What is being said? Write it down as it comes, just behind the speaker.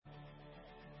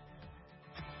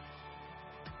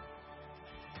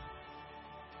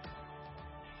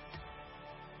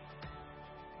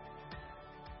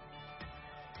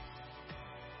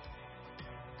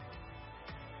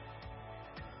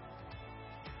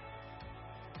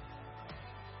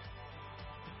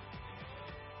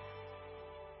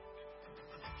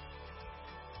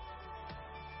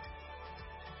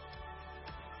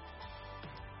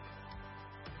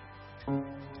Morning,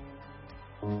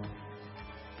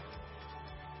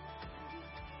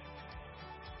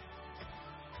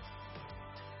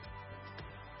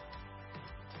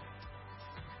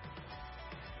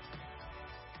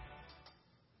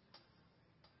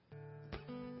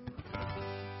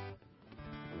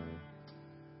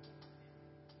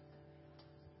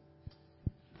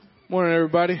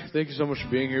 everybody. Thank you so much for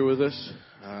being here with us.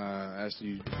 I ask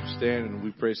you to stand and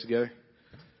we praise together.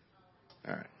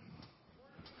 All right.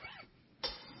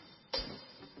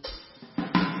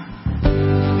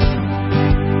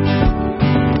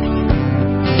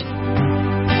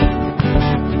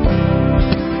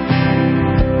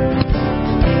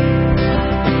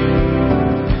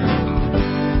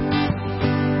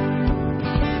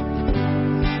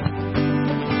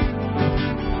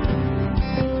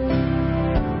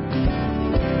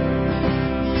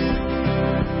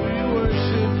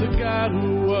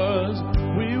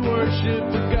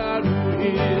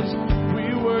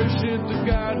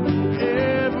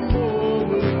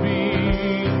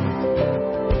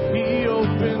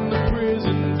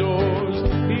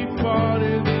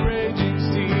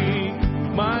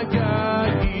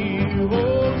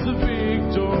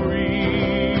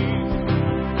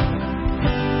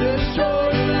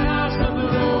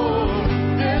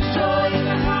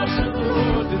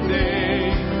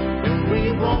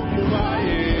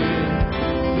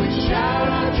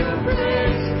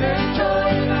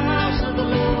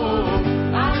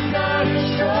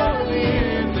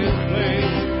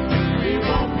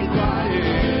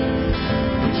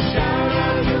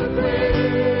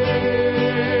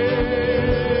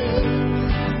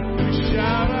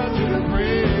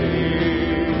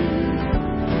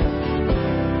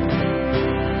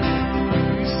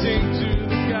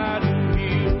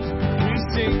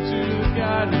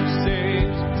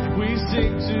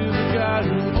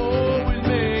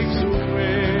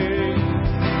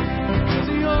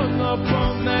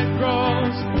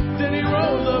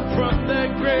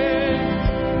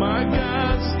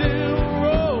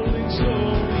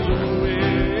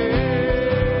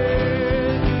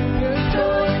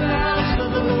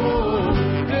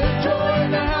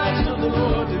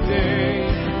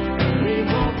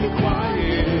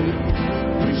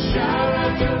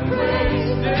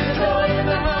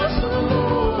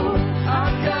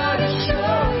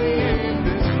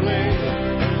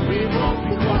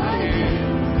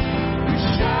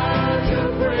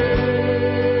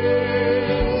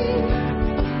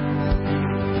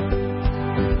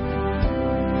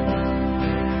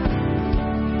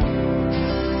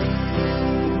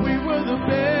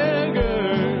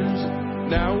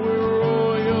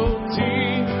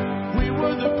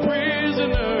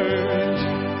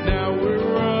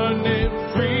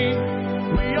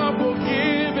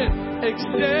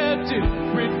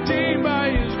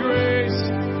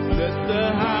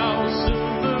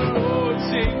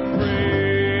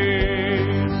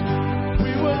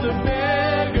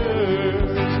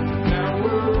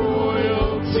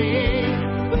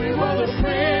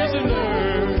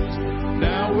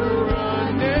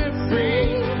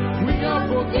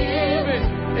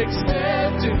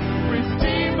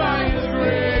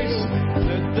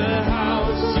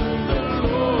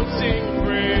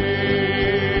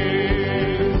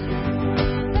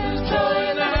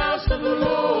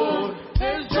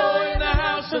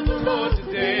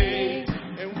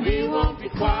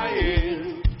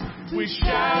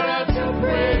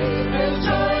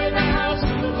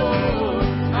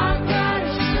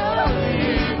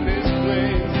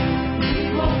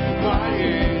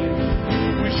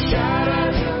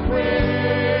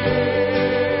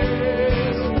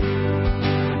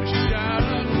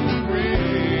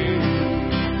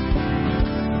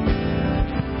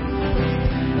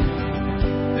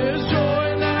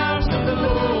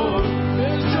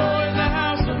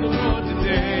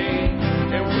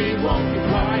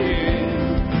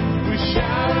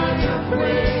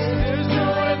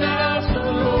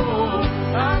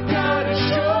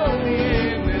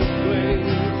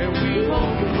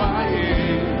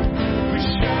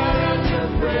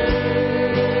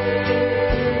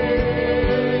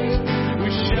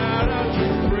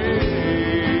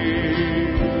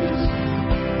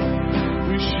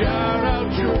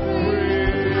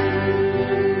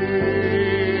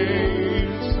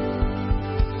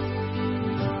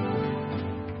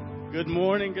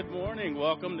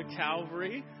 Welcome to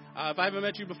Calvary. If I haven't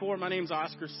met you before, my name's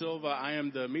Oscar Silva. I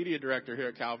am the media director here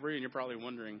at Calvary, and you're probably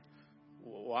wondering,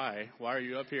 why? Why are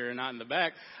you up here and not in the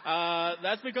back?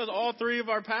 That's because all three of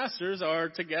our pastors are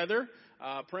together,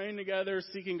 praying together,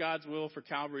 seeking God's will for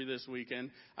Calvary this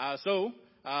weekend. So,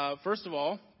 first of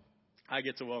all, I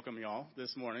get to welcome y'all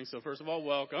this morning. So first of all,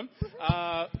 welcome.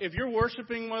 If you're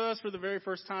worshiping with us for the very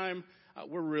first time,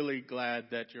 we're really glad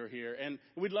that you're here. And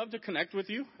we'd love to connect with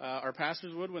you. Our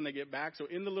pastors would when they get back. So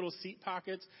in the little seat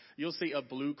pockets, you'll see a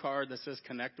blue card that says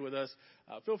connect with us.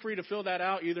 Feel free to fill that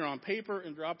out either on paper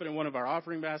and drop it in one of our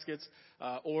offering baskets,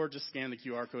 or just scan the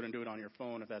QR code and do it on your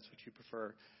phone if that's what you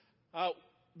prefer.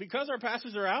 Because our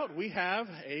pastors are out, we have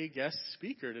a guest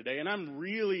speaker today, and I'm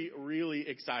really, really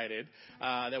excited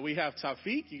that we have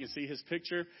Tawfiq. You can see his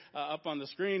picture up on the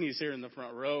screen. He's here in the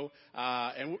front row,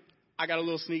 and I got a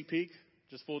little sneak peek,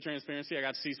 just full transparency. I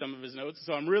got to see some of his notes,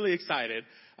 so I'm really excited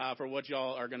for what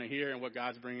y'all are going to hear and what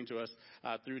God's bringing to us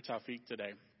through Tawfiq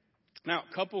today. Now,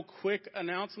 a couple quick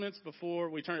announcements before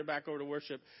we turn it back over to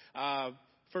worship.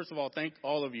 First of all, thank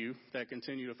all of you that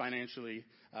continue to financially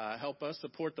help us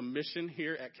support the mission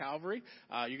here at Calvary.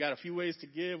 You got a few ways to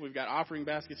give. We've got offering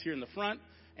baskets here in the front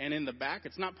and in the back.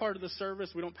 It's not part of the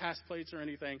service. We don't pass plates or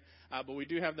anything, but we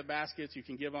do have the baskets. You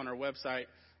can give on our website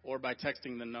or by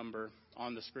texting the number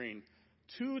on the screen.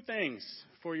 Two things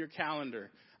for your calendar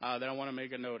that I want to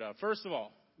make a note of. First of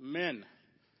all, men,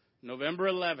 November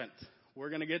 11th, we're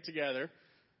going to get together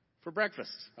for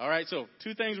breakfast. All right, so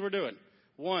two things we're doing.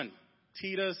 One,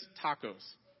 Tita's Tacos.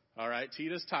 All right,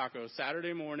 Tita's Tacos,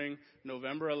 Saturday morning,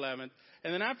 November 11th.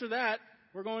 And then after that,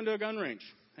 we're going to a gun range,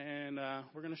 and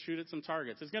we're going to shoot at some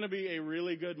targets. It's going to be a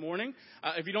really good morning.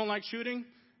 If you don't like shooting,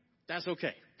 that's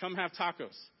okay. Come have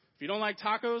tacos. If you don't like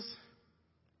tacos,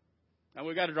 and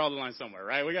we got to draw the line somewhere,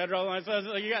 right? We got to draw the line.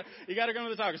 So you got to come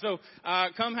to the tacos. So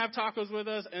come have tacos with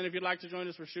us, and if you'd like to join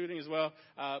us for shooting as well,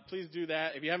 please do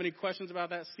that. If you have any questions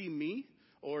about that, see me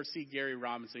or see Gary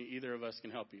Robinson. Either of us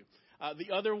can help you.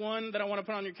 The other one that I want to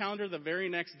put on your calendar, the very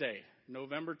next day,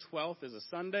 November 12th is a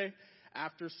Sunday.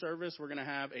 After service, we're going to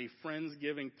have a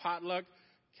Friendsgiving potluck.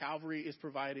 Calvary is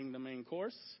providing the main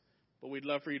course, but we'd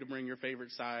love for you to bring your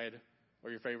favorite side or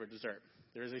your favorite dessert.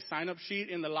 There's a sign-up sheet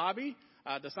in the lobby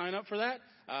to sign up for that.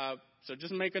 So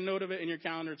just make a note of it in your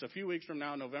calendar. It's a few weeks from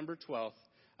now, November 12th,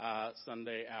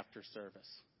 Sunday after service.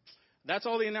 That's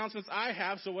all the announcements I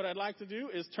have. So what I'd like to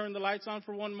do is turn the lights on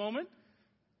for one moment.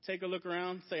 Take a look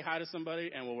around, say hi to somebody,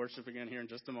 and we'll worship again here in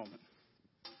just a moment.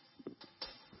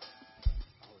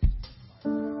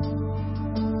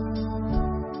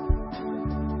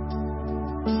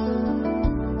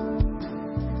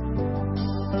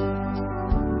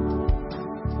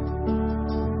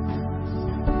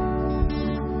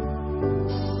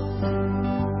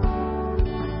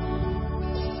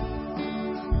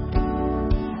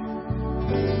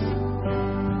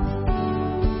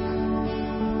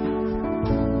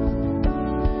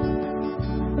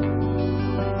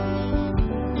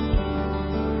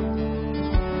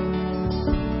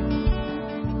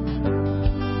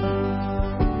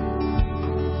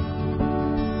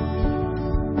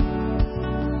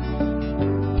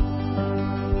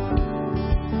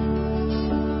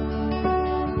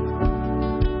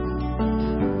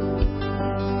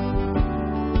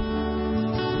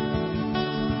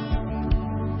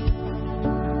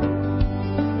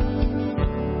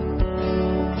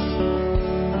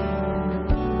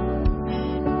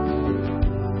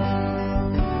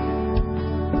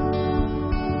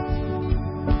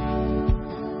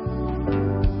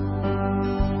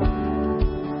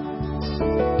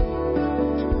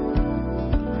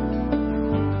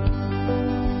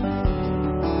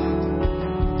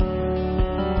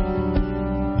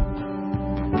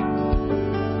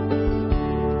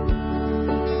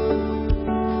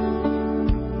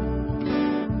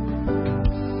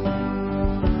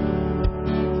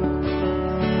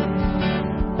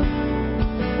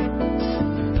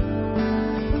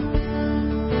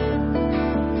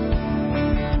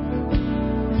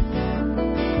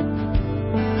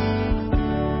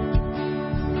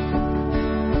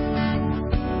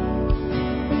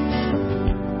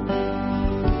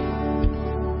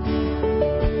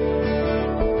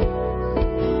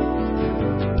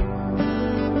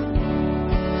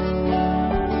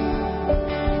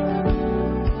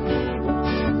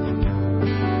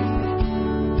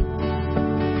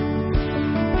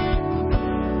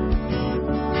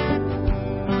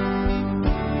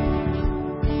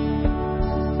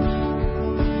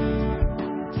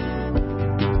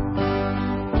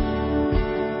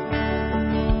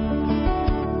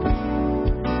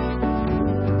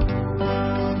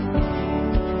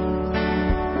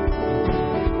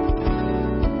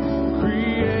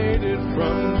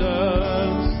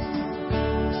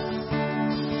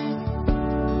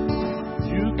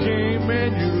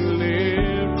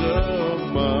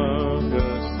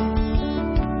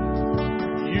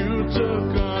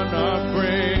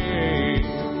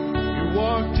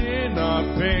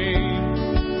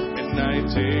 pain, and now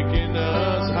taking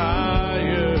us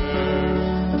higher.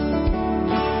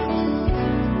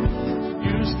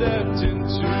 You stepped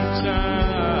into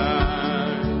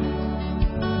time.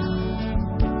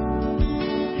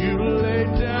 You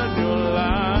laid down your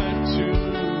life to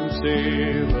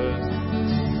save us.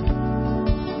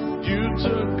 You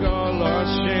took all our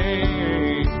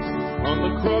shame. On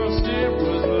the cross it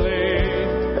was laid,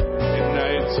 and now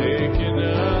you're taking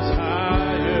us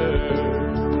higher.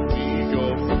 We go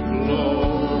from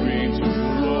glory to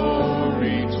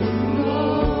glory to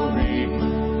glory.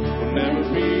 We'll never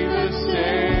be the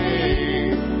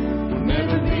same. We'll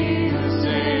never be the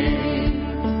same.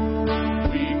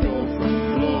 We go from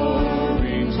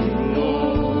glory to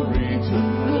glory to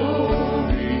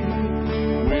glory.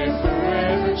 We're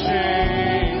forever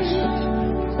changed.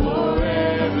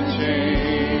 Forever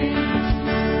changed.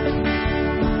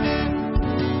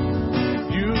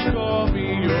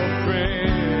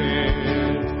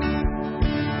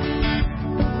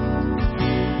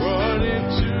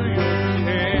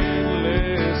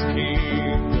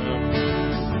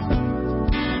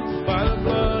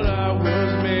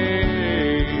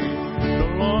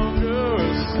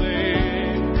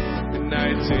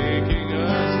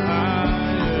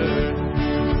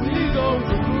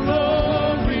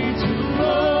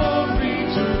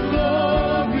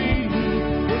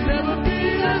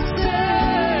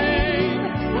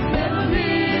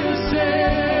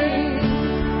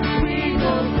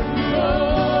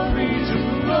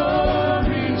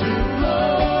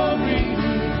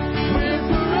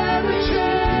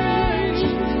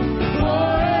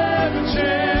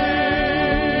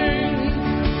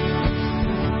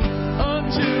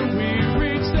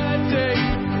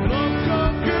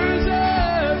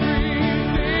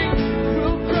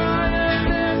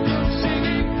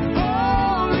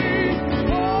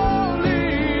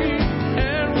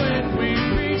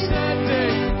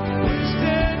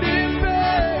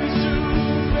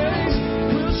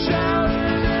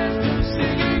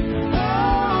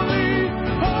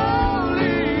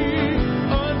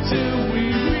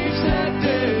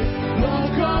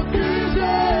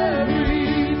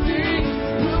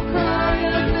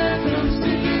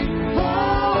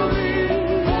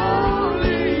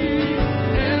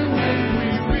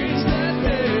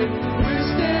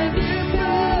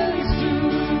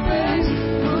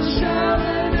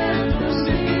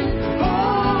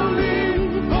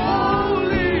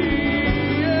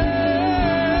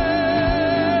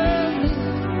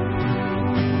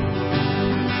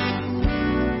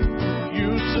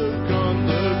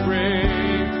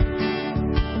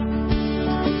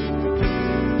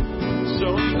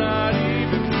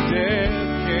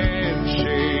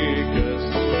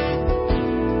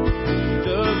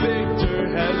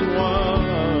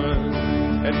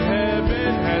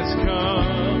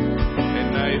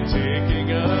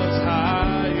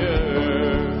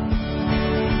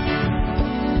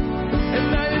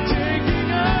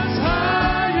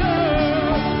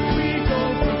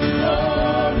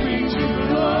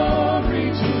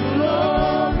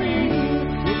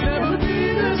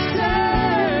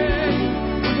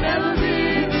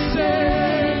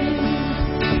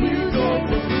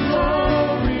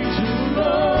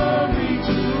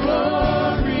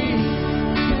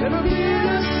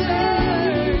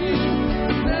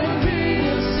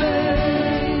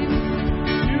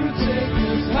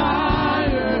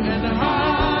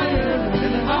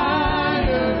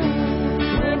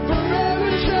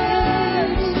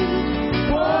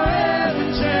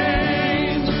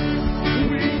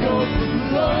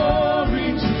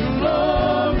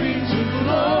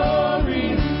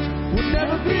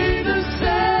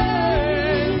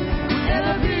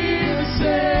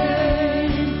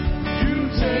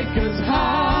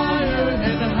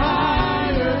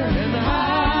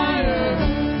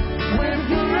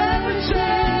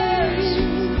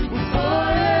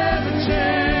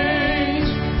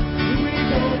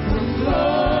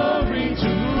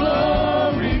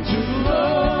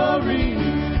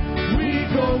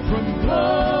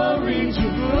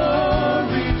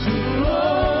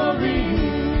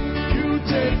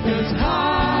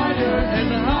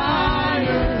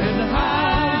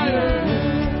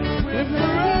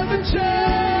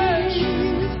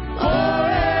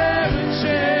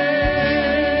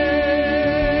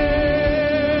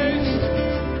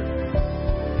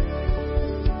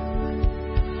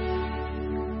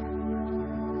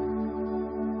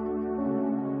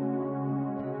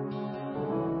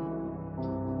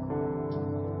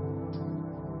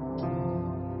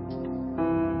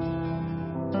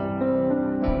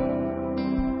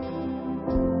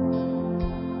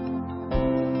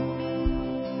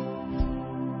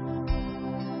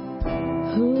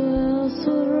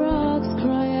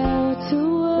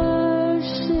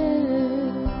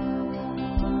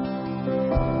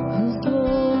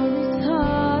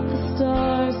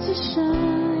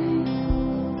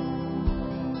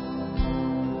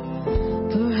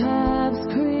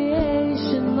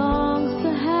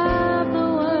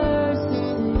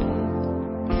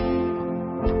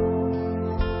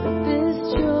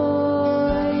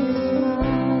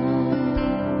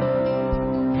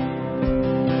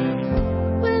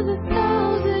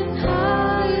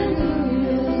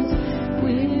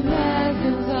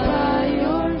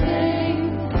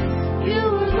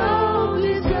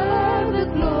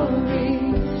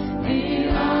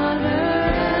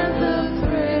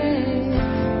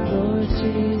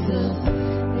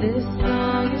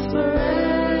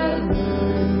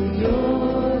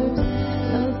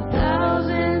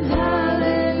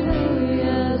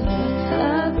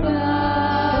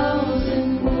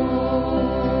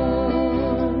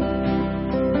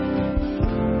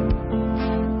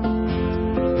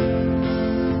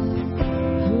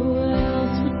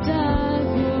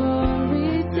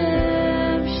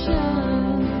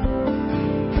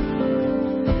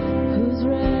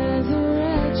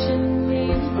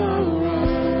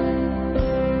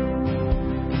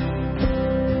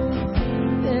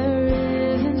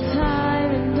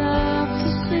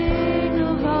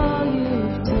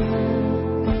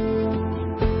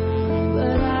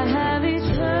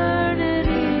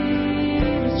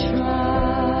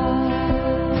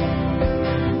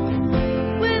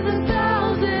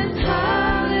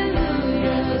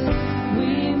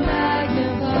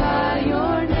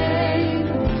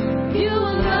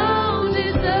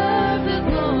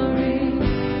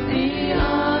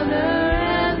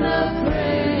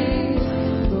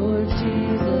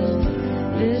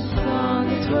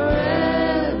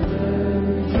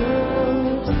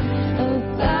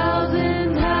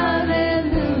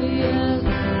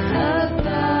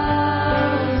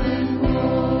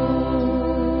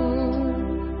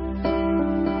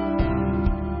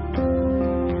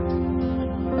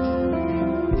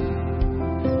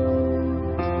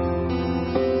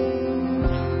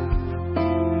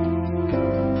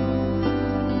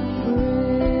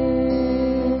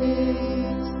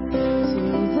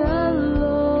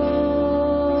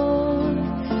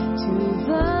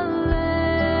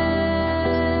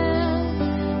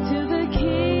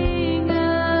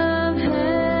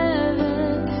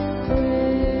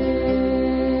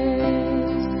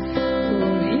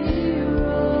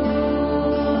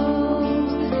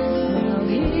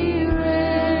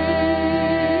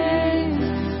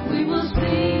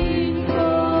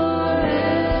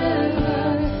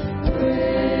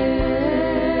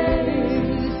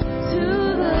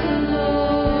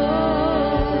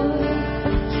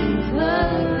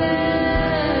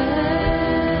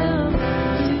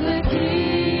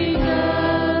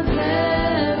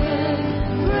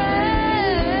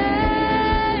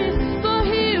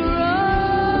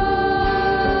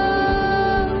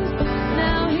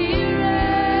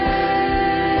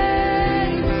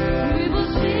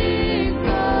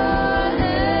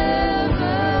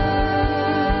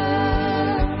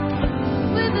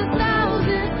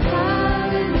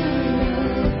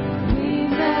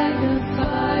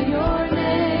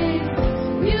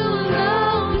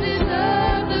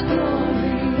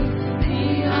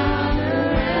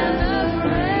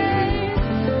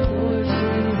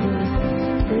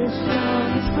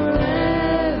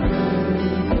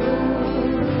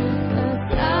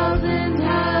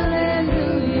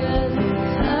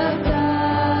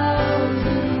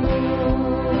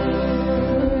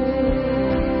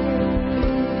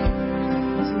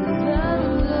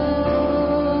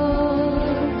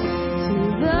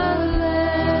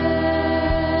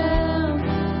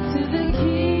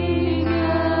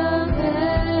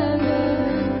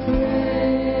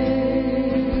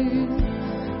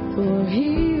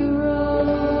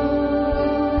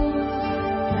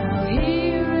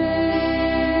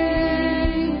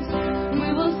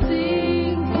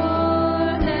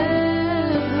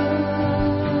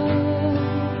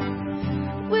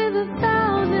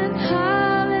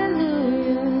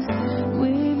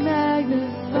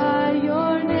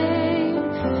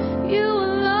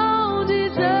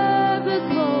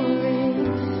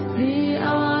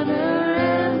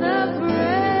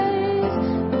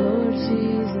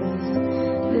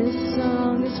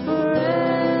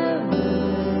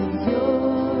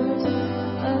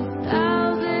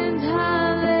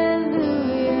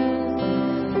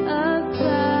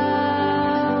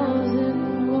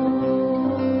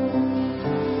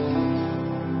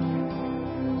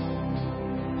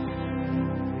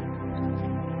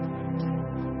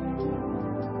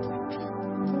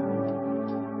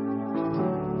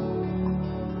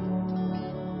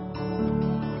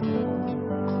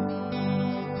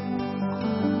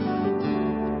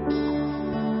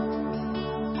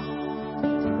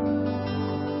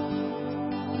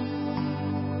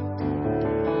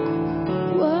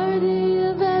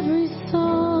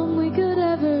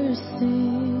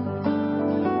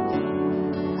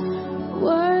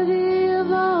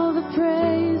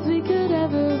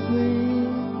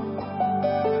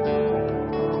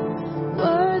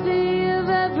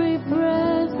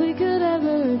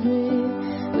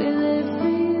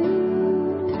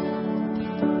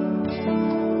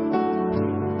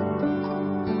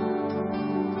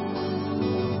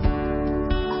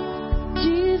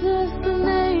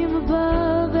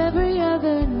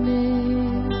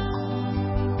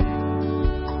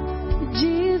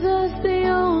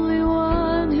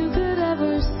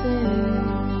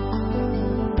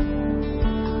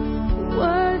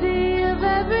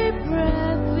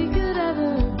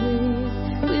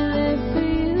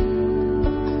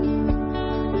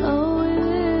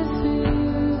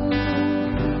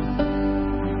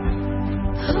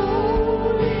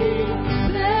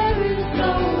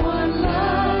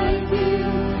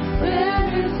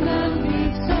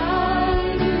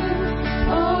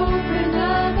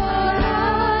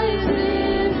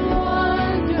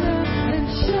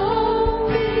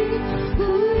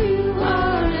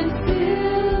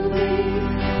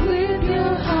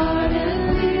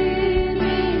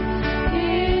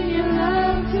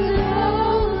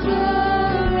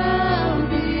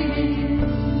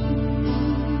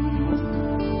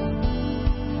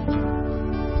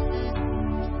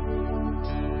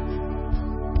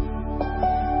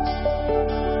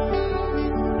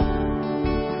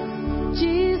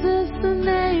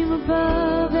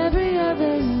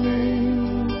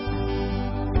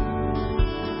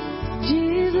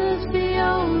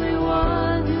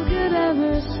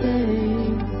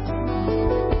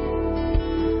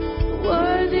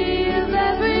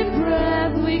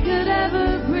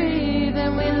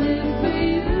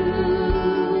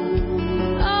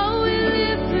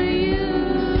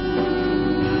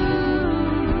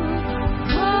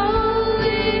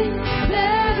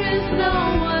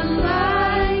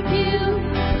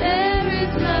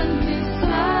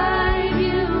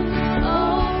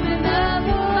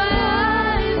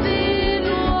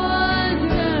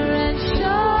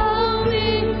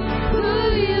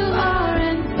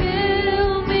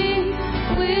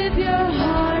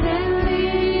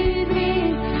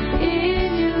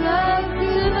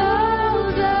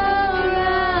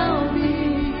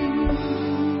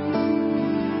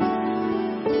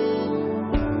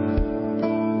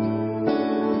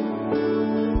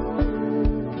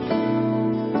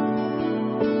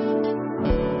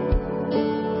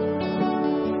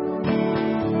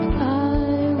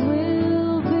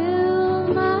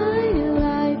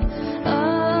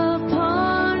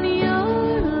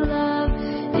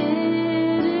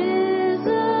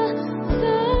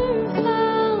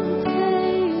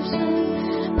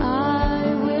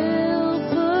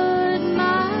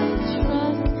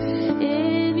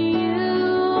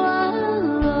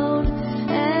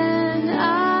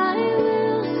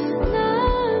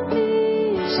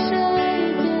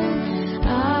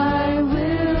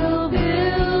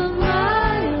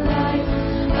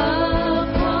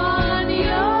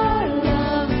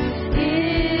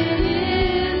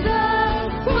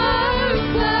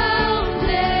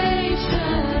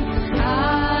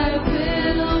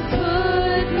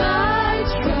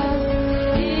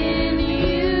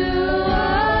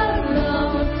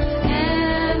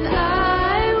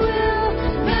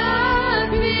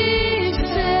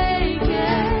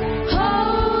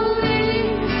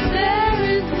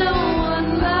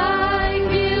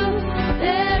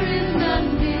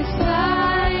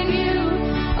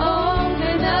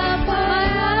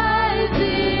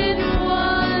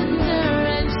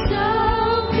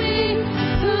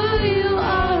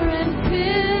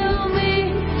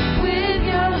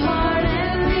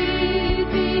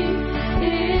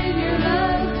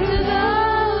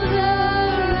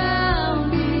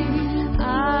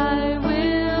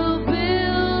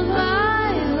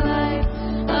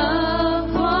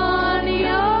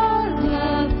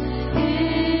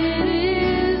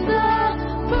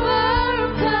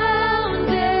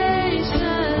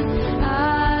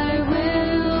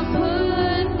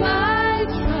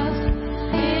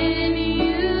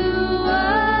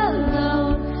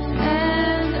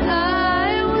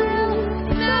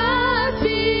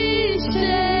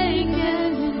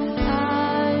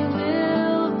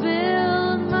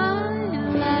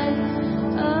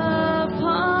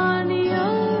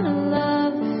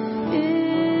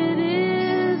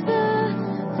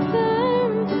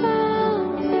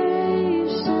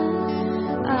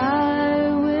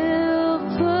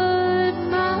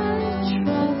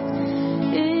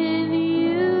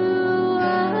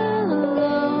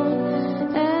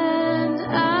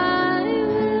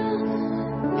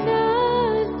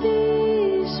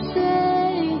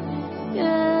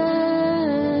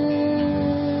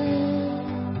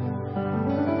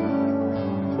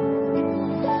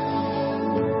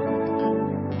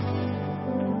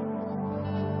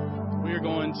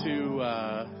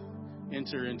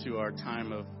 enter into our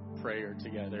time of prayer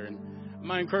together. And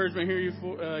my encouragement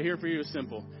here for you is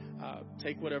simple.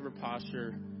 Take whatever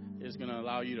posture is going to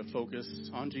allow you to focus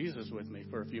on Jesus with me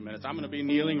for a few minutes. I'm going to be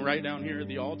kneeling right down here at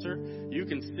the altar. You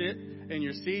can sit in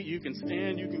your seat. You can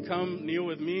stand. You can come kneel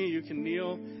with me. You can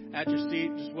kneel at your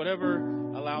seat. Just whatever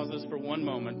allows us for one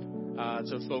moment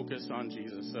to focus on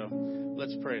Jesus. So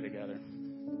let's pray together.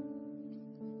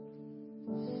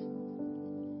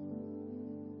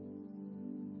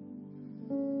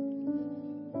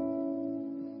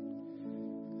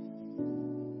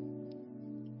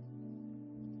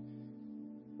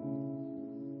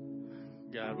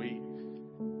 God, we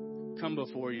come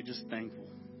before you just thankful.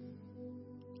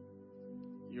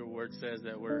 Your word says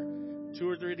that where two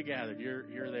or three together,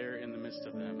 you're there in the midst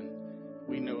of them, and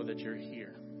we know that you're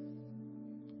here.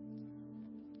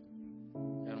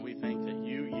 And we think that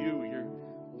you're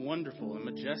wonderful and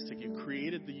majestic. You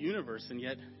created the universe, and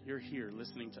yet you're here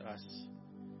listening to us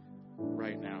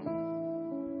right now.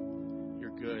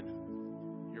 You're good.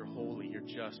 You're holy. You're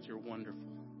just. You're wonderful.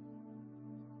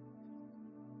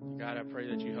 God, I pray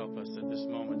that you help us at this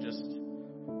moment. Just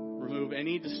remove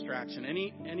any distraction,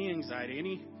 any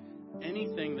anxiety,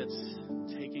 anything that's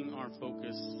taking our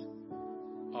focus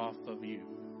off of you.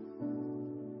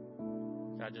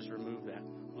 God, just remove that.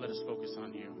 Let us focus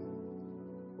on you.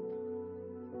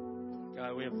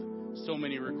 God, we have so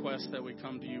many requests that we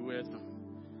come to you with.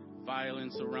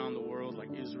 violence around the world, like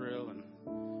Israel and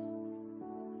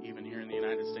even here in the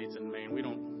United States and Maine. We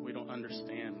don't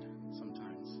understand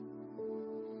sometimes.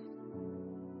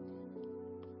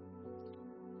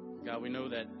 God, we know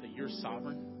that you're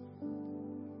sovereign.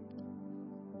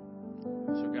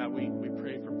 So God, we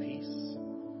pray for peace.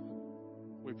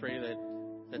 We pray that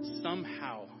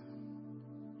somehow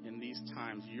in these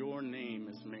times your name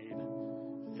is made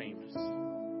famous.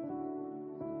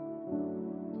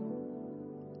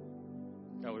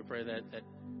 God, we pray that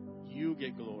you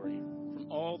get glory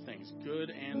from all things, good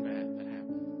and bad, that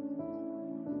happen.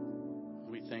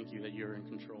 We thank you that you're in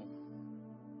control.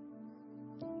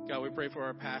 God, we pray for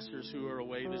our pastors who are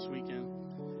away this weekend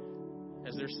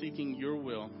as they're seeking your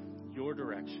will, your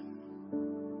direction.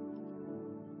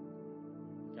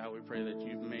 God, we pray that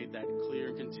you've made that clear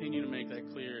and continue to make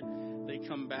that clear. They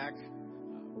come back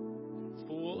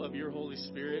full of your Holy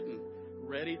Spirit and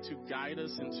ready to guide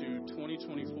us into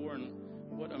 2024 and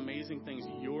what amazing things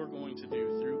you're going to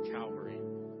do through Calvary.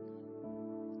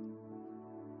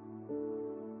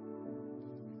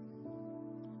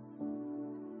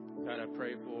 God, I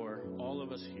pray for all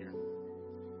of us here.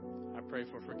 I pray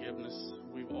for forgiveness.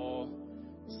 We've all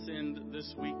sinned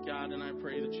this week, God, and I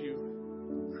pray that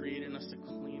you create in us a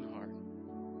clean heart.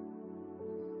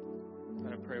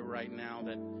 God, I pray right now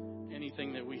that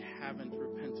anything that we haven't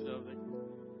repented of, that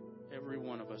every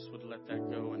one of us would let that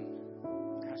go and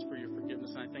ask for your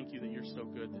forgiveness. And I thank you that you're so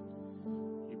good that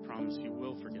you promise you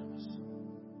will forgive us.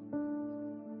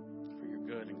 For you're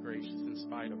good and gracious in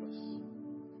spite of us.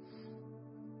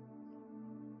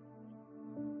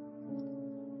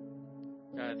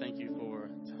 God, I thank you for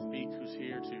Tafik, who's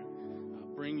here to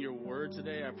bring your word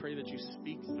today. I pray that you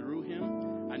speak through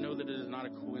him. I know that it is not a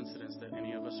coincidence that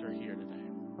any of us are here today.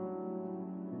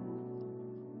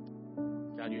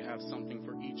 God, you have something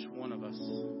for each one of us.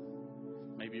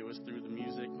 Maybe it was through the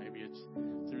music. Maybe it's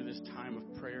through this time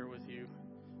of prayer with you.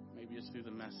 Maybe it's through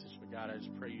the message. But God, I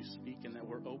just pray you speak and that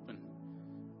we're open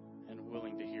and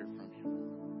willing to hear from you.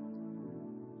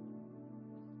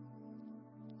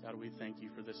 God, we thank you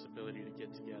for this ability to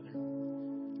get together.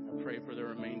 I pray for the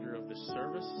remainder of this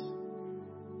service.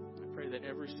 I pray that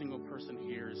every single person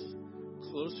here is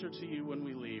closer to you when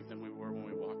we leave than we were when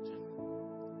we walked in.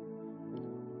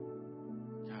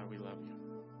 God, we love you.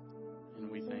 And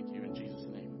we thank you in Jesus'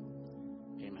 name.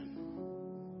 Amen.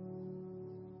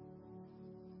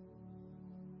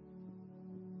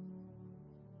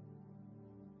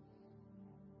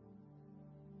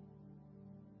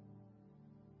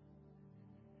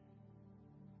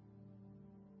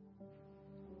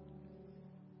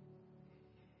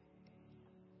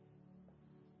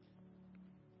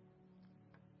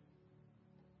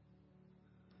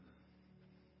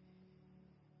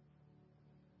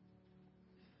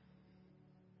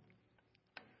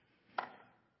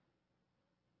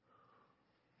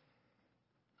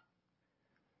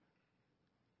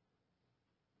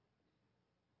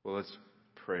 Well, let's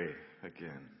pray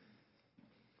again.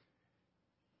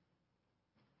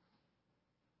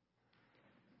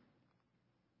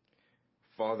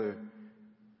 Father,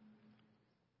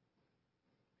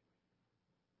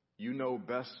 you know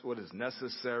best what is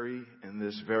necessary in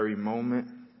this very moment.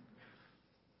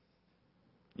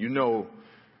 You know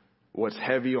what's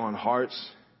heavy on hearts.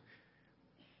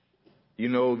 You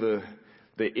know the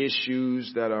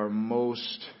issues that are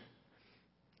most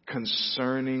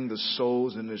concerning the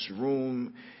souls in this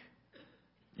room.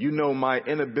 You know my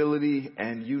inability,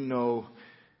 and you know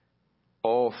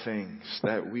all things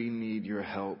that we need your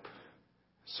help.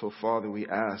 So, Father, we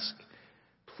ask,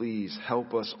 please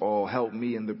help us all. Help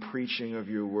me in the preaching of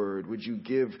your word. Would you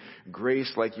give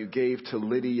grace like you gave to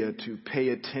Lydia to pay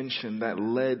attention that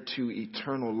led to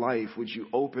eternal life? Would you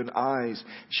open eyes,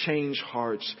 change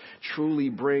hearts, truly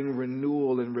bring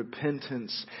renewal and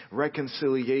repentance,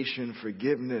 reconciliation,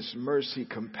 forgiveness, mercy,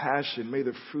 compassion? May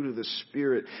the fruit of the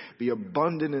Spirit be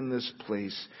abundant in this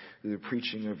place through the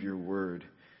preaching of your word.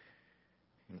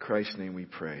 In Christ's name we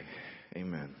pray.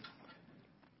 Amen.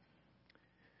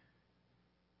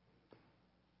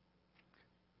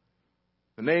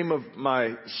 The name of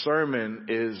my sermon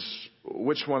is,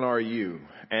 Which One Are You?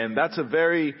 And that's a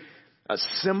very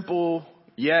simple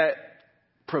yet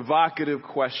provocative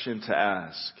question to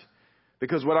ask.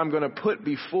 Because what I'm going to put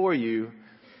before you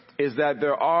is that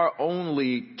there are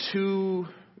only two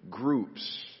groups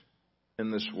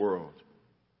in this world.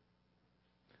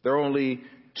 There are only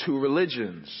two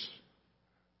religions.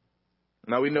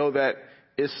 Now we know that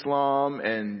Islam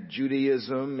and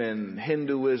Judaism and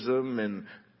Hinduism and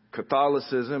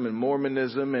Catholicism and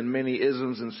Mormonism and many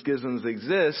isms and schisms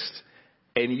exist,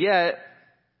 and yet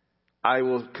I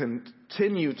will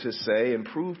continue to say and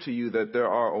prove to you that there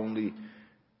are only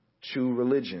two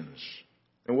religions.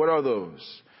 And what are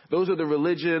those? Those are the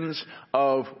religions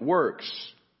of works.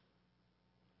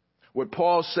 What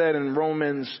Paul said in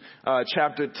Romans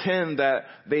chapter 10, that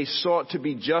they sought to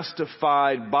be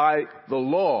justified by the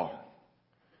law.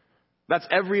 That's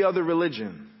every other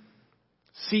religion.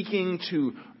 Seeking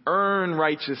to earn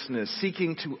righteousness,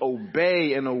 seeking to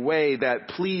obey in a way that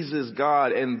pleases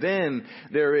God. And then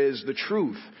there is the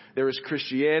truth. There is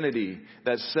Christianity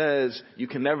that says you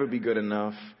can never be good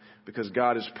enough because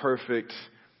God is perfect.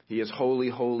 He is holy,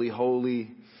 holy,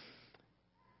 holy.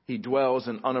 He dwells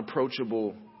in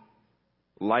unapproachable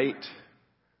light.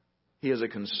 He is a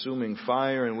consuming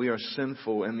fire, and we are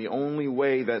sinful. And the only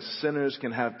way that sinners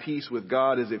can have peace with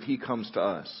God is if He comes to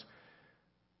us.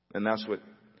 And that's what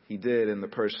He did in the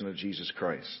person of Jesus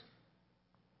Christ.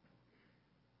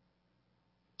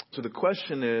 So the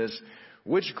question is,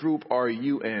 which group are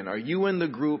you in? Are you in the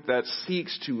group that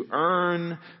seeks to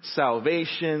earn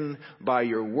salvation by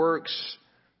your works,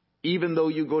 even though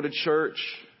you go to church?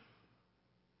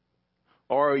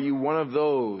 Or are you one of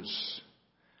those,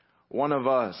 one of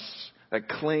us, that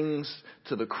clings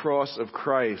to the cross of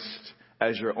Christ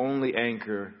as your only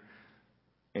anchor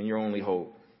and your only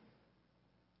hope?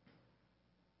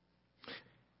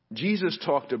 Jesus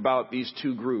talked about these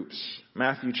two groups,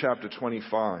 Matthew chapter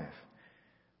 25.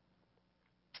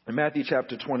 In Matthew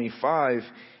chapter 25,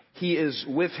 He is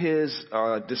with His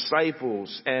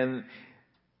disciples, and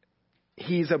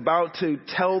He's about to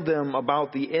tell them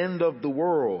about the end of the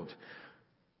world.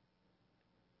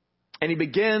 And He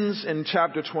begins in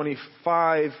chapter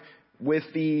 25 with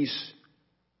these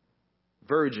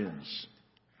virgins.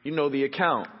 You know the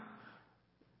account.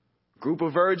 Group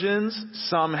of virgins,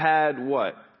 some had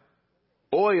what?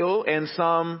 Oil, and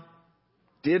some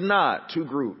did not. Two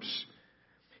groups.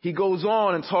 He goes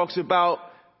on and talks about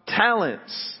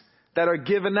talents that are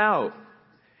given out.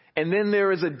 And then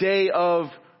there is a day of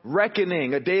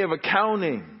reckoning, a day of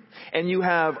accounting. And you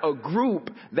have a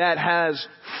group that has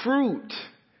fruit.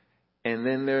 And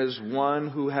then there's one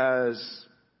who has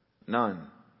none.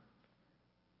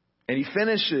 And He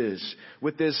finishes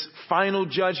with this final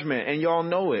judgment. And y'all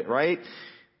know it, right?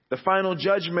 The final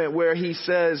judgment where He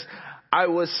says, I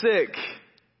was sick,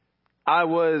 I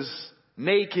was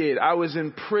naked, I was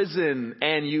in prison,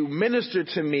 and you ministered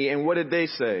to me. And what did they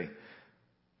say?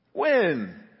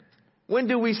 When? When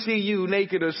do we see you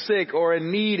naked or sick or in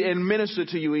need and minister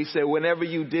to you? He said, whenever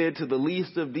you did to the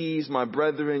least of these, my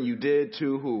brethren, you did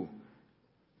to who?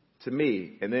 To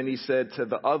me. And then He said to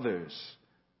the others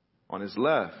on His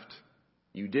left,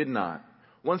 you did not.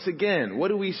 Once again, what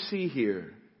do we see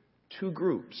here? Two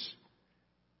groups.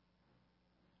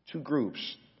 Two groups.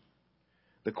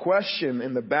 The question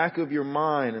in the back of your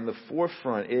mind, in the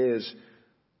forefront, is,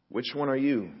 which one are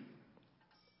you?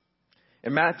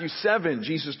 In Matthew 7,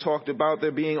 Jesus talked about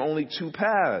there being only two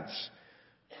paths.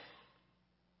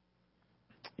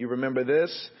 You remember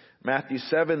this? Matthew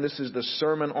 7, this is the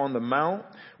Sermon on the Mount,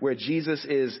 where Jesus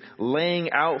is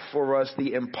laying out for us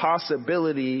the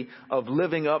impossibility of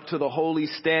living up to the holy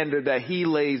standard that He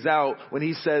lays out when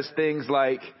He says things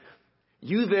like,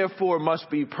 you therefore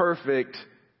must be perfect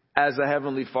as the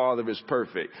Heavenly Father is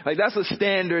perfect. Like, that's a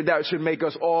standard that should make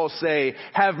us all say,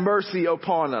 have mercy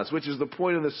upon us, which is the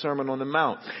point of the Sermon on the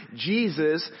Mount.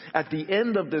 Jesus, at the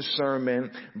end of this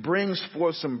sermon, brings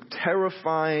forth some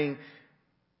terrifying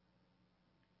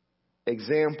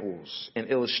examples and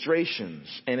illustrations.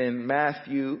 And in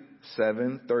Matthew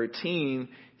 7:13,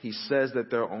 He says that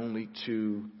there are only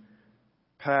two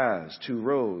paths, two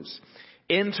roads.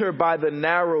 Enter by the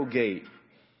narrow gate.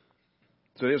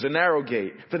 So there's a narrow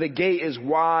gate. For the gate is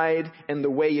wide and the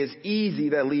way is easy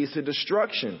that leads to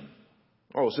destruction.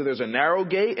 Oh, so there's a narrow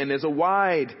gate and there's a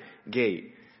wide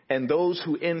gate. And those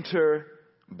who enter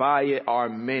by it are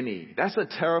many. That's a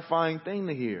terrifying thing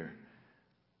to hear.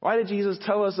 Why did Jesus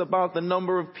tell us about the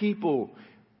number of people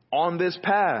on this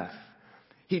path?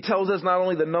 He tells us not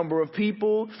only the number of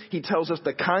people, He tells us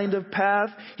the kind of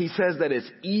path. He says that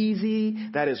it's easy,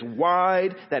 that it's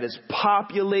wide, that it's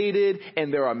populated,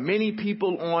 and there are many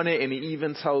people on it. And He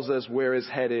even tells us where it's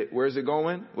headed. Where is it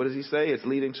going? What does He say? It's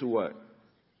leading to what?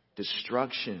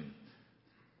 Destruction.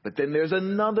 But then there's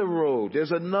another road. There's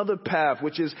another path,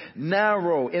 which is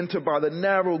narrow. Enter by the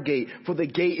narrow gate. For the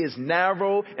gate is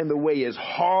narrow and the way is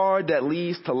hard that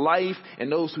leads to life,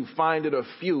 and those who find it are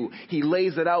few. He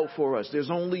lays it out for us.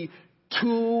 There's only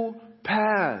two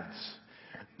paths.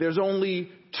 There's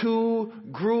only two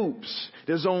groups.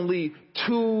 There's only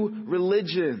two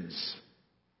religions.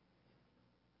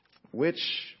 Which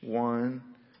one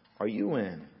are you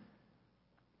in?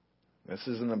 This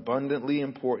is an abundantly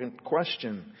important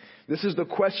question. This is the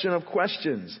question of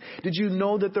questions. Did you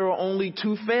know that there are only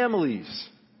two families?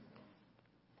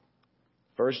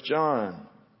 1 John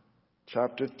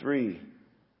chapter 3,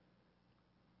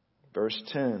 verse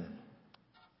 10.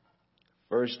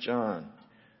 1 John.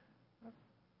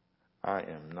 I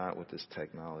am not with this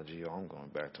technology. I'm going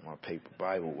back to my paper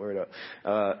Bible. Word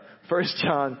up. 1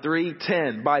 John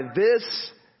 3:10. By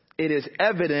this it is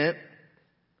evident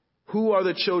who are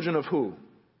the children of who?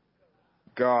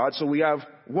 God. So we have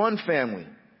one family.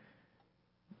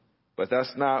 But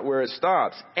that's not where it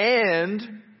stops.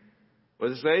 And, what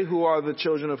does it say? Who are the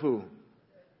children of who?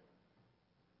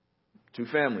 Two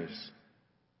families.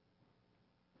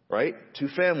 Right? Two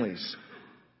families.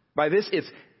 By this it's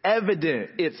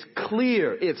evident, it's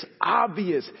clear, it's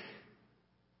obvious.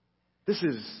 This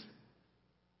is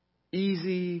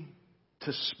easy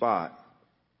to spot.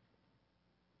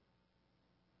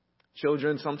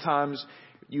 Children, sometimes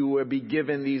you will be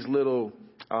given these little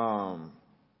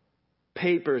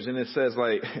papers and it says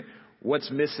like,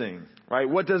 what's missing, right?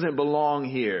 What doesn't belong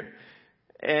here?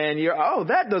 And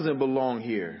that doesn't belong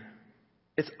here.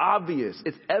 It's obvious.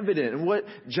 It's evident. And what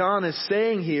John is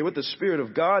saying here, what the Spirit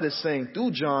of God is saying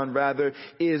through John rather,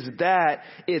 is that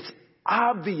it's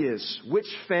obvious which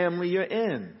family you're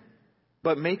in.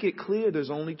 But make it clear there's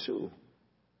only two.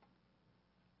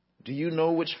 Do you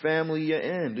know which family you're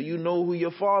in? Do you know who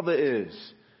your father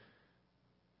is?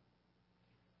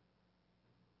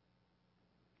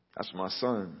 That's my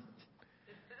son.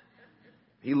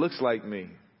 He looks like me.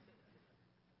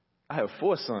 I have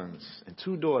 4 sons and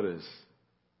 2 daughters.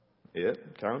 Yeah,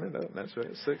 count it up. That's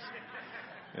right. 6.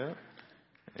 Yeah.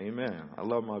 Amen. I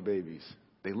love my babies.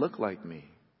 They look like me.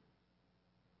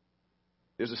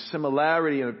 There's a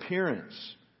similarity in appearance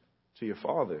to your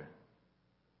father.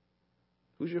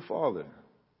 Who's your father?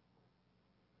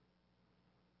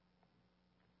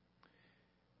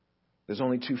 There's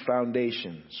only 2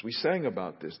 foundations. We sang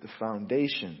about this, the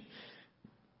foundation.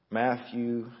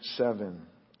 Matthew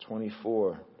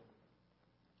 7:24.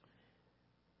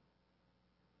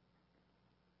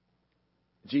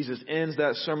 Jesus ends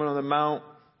that Sermon on the Mount.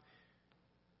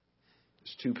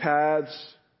 There's 2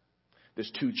 paths.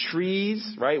 There's 2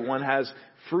 trees, right? One has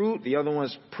fruit. The other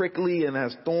one's prickly and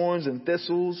has thorns and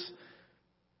thistles.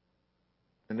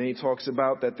 And then he talks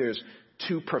about that there's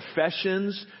 2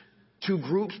 professions, 2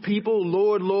 groups, people,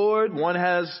 Lord, Lord. One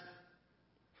has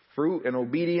fruit and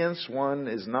obedience. One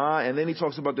is not. And then he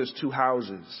talks about there's 2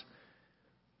 houses.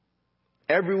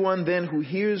 Everyone then who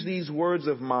hears these words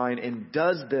of mine and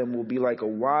does them will be like a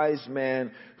wise man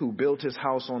who built his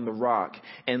house on the rock.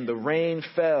 And the rain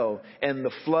fell and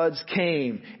the floods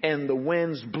came and the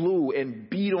winds blew and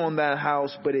beat on that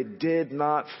house, but it did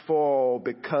not fall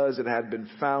because it had been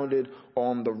founded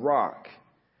on the rock.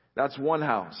 That's one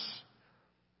house.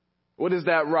 What is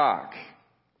that rock?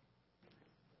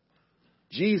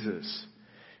 Jesus.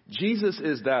 Jesus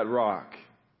is that rock.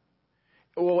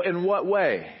 Well, in what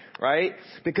way? Right?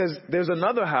 Because there's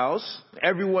another house,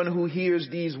 everyone who hears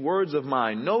these words of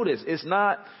mine. Notice, it's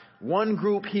not one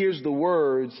group hears the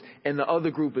words and the other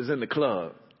group is in the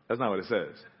club. That's not what it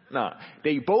says. No,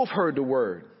 they both heard the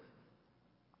word.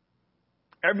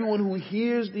 Everyone who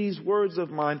hears these words of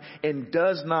mine and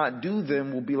does not do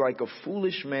them will be like a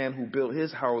foolish man who built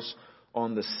his house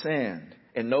on the sand.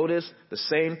 And notice the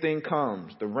same thing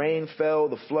comes. The rain fell,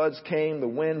 the floods came, the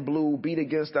wind blew, beat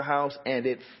against the house, and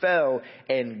it fell,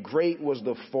 and great was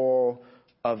the fall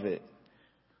of it.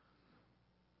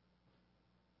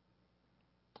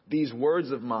 These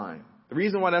words of mine. The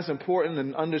reason why that's important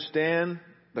to understand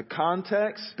the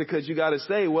context, because you got to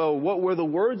say, well, what were the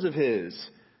words of his?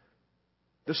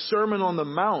 The Sermon on the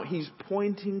Mount, he's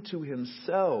pointing to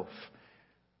himself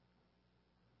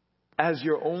as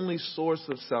your only source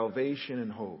of salvation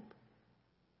and hope.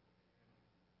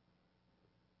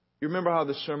 You remember how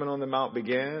the Sermon on the Mount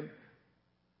began?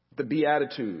 The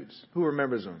Beatitudes. Who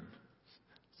remembers them?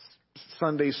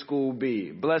 Sunday school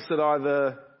B. Blessed are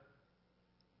the...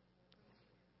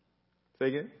 Say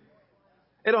again?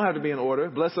 It don't have to be in order.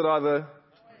 Blessed are the...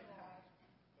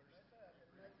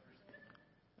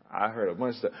 I heard a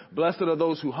bunch of stuff. Blessed are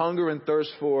those who hunger and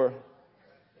thirst for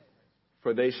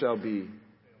they shall be...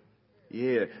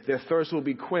 Yeah, their thirst will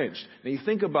be quenched. Now you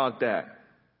think about that.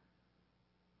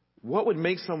 What would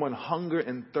make someone hunger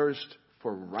and thirst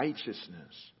for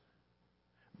righteousness?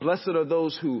 Blessed are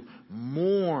those who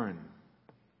mourn,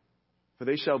 for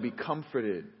they shall be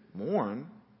comforted. Mourn?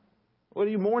 What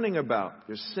are you mourning about?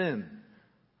 Your sin.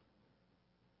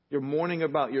 You're mourning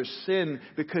about your sin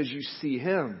because you see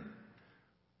Him.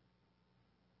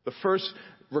 The first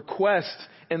request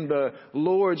in the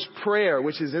Lord's Prayer,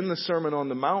 which is in the Sermon on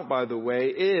the Mount, by the way,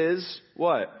 is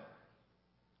what?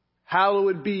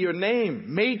 Hallowed be your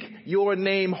name. Make your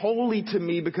name holy to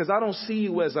me because I don't see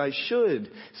you as I should.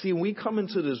 See, when we come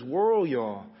into this world,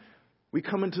 y'all, we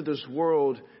come into this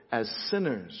world as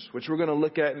sinners, which we're going to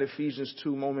look at in Ephesians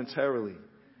 2 momentarily.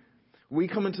 We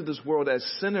come into this world as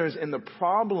sinners, and the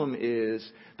problem is,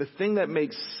 the thing that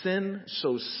makes sin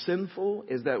so sinful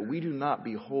is that we do not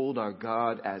behold our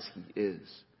God as He is.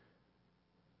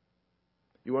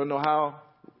 You want to know how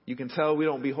you can tell we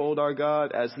don't behold our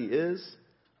God as He is?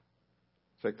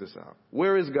 Check this out.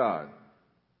 Where is God?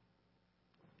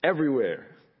 Everywhere,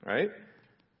 right?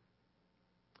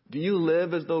 Do you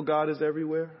live as though God is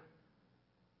everywhere?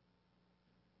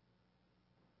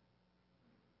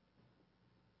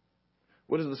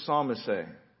 What does the psalmist say?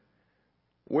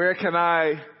 Where can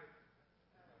I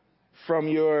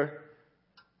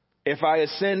if I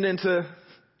ascend into,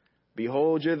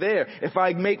 behold, you're there. If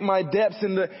I make my depths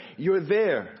you're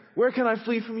there. Where can I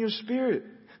flee from your spirit?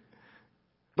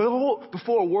 But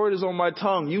before a word is on my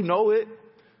tongue, you know it.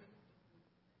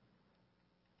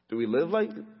 Do we live like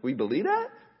we believe that?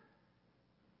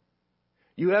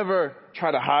 You ever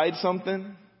try to hide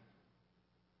something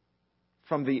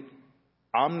from the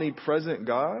omnipresent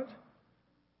God?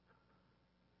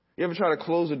 You ever try to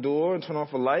close a door and turn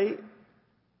off a light?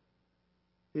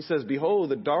 He says, behold,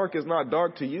 the dark is not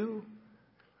dark to you.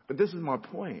 But this is my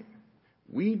point.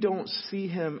 We don't see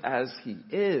Him as He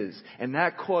is, and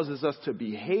that causes us to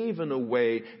behave in a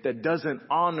way that doesn't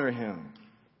honor Him.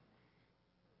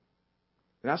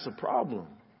 And that's a problem,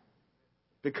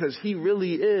 because He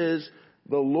really is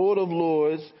the Lord of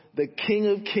Lords, the King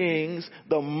of Kings,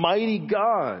 the mighty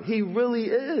God. He really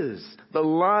is the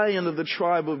Lion of the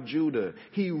tribe of Judah.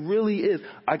 He really is.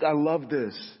 I love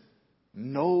this.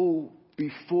 Know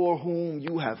before whom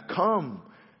you have come.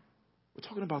 We're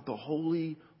talking about the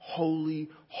holy, holy,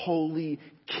 holy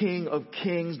King of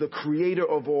Kings, the creator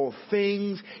of all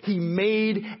things. He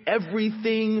made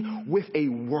everything with a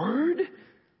word.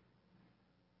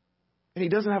 And He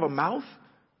doesn't have a mouth?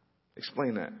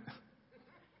 Explain that.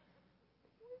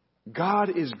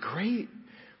 God is great.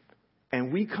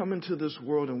 And we come into this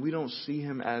world and we don't see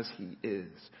Him as He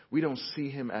is. We don't see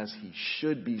Him as He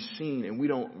should be seen. And we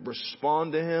don't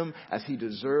respond to Him as He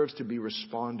deserves to be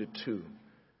responded to.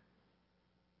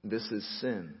 This is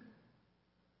sin.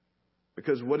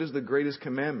 Because what is the greatest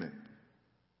commandment?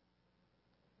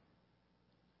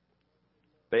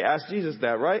 They asked Jesus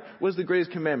that, right? What's the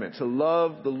greatest commandment? To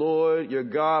love the Lord your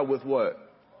God with what?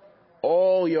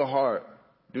 All your heart.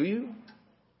 Do you?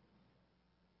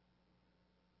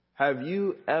 Have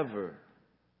you ever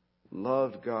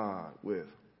loved God with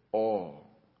all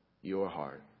your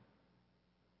heart?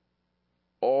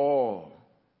 All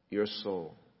your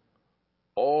soul?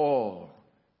 All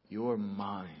your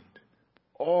mind?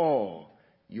 All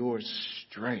your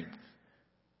strength?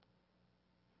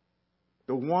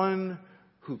 The one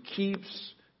who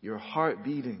keeps your heart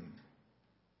beating.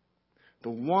 The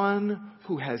one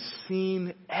who has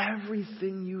seen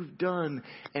everything you've done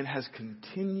and has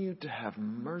continued to have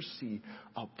mercy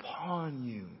upon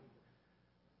you.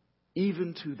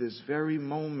 Even to this very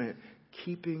moment,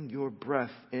 keeping your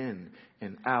breath in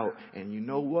and out. And you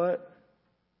know what?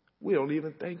 We don't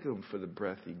even thank Him for the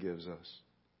breath He gives us.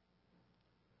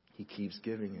 He keeps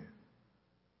giving it.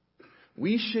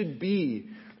 We should be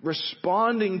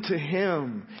responding to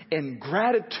Him in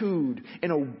gratitude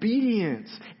and obedience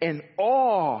and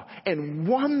awe and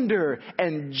wonder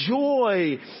and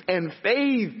joy and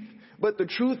faith. But the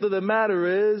truth of the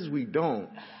matter is we don't.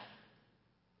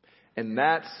 And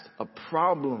that's a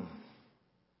problem.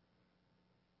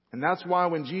 And that's why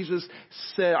when Jesus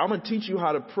said, I'm going to teach you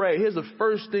how to pray, here's the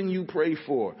first thing you pray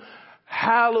for.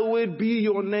 Hallowed be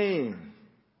your name.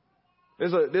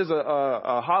 There's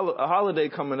a holiday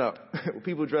coming up.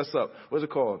 People dress up. What's it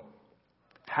called?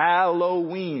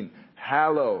 Halloween.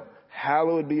 Hallowed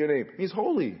be your name. He's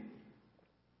holy.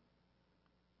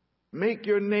 Make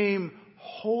your name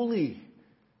holy.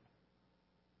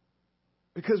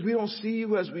 Because we don't see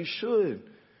you as we should.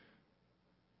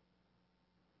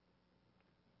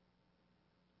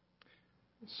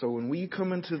 So when we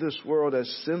come into this world as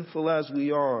sinful as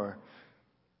we are,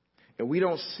 and we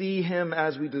don't see Him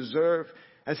as He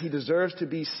deserves to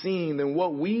be seen, then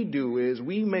what we do is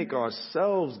we make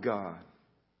ourselves God.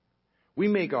 We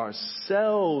make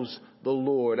ourselves the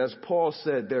Lord. As Paul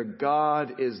said, their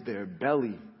God is their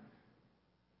belly.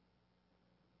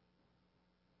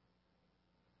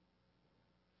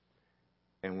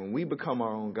 And when we become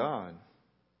our own God,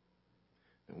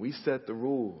 and we set the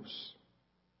rules,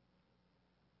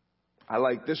 I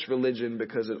like this religion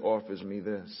because it offers me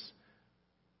this.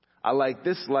 I like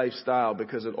this lifestyle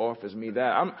because it offers me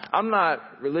that. I'm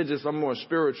not religious, I'm more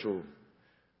spiritual.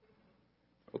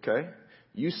 Okay?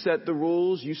 You set the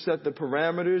rules, you set the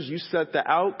parameters, you set the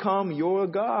outcome. You're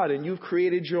God, and you've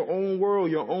created your own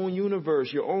world, your own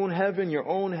universe, your own heaven, your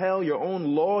own hell, your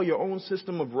own law, your own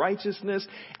system of righteousness.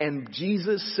 And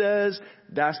Jesus says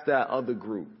that's that other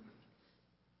group.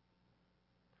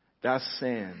 That's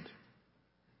sand.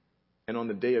 And on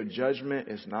the day of judgment,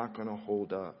 it's not going to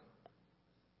hold up.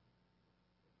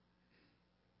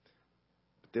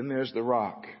 But then there's the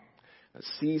rock that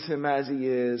sees him as he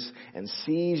is and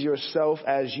sees yourself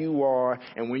as you are.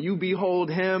 And when you behold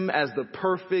him as the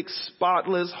perfect,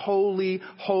 spotless, holy,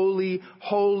 holy,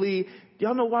 holy,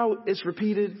 y'all know why it's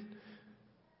repeated?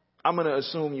 I'm going to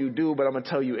assume you do, but I'm going to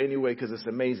tell you anyway because it's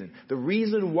amazing. The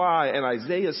reason why in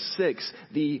Isaiah 6,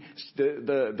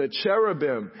 the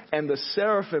cherubim and the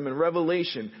seraphim in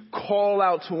Revelation call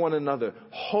out to one another,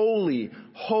 holy,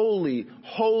 holy,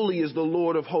 holy is the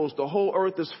Lord of hosts. The whole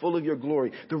earth is full of your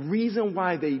glory. The reason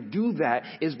why they do that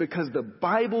is because the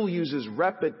Bible uses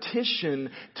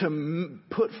repetition to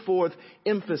put forth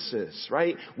emphasis,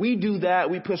 right? We do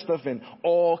that. We put stuff in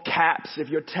all caps. If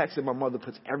you're texting, my mother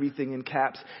puts everything in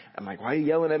caps. I'm like, why are you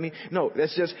yelling at me? No,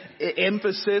 that's just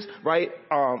emphasis, right?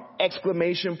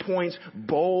 Exclamation points,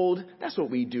 bold. That's what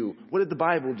we do. What did the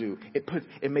Bible do?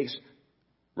 It makes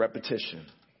repetition.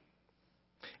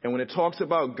 And when it talks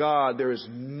about God, there is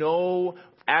no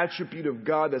attribute of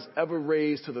God that's ever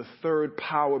raised to the third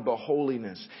power but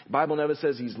holiness. The Bible never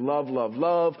says he's love, love,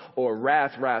 love, or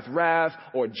wrath, wrath, wrath,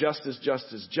 or justice,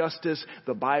 justice, justice.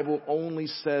 The Bible only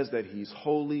says that he's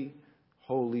holy,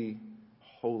 holy,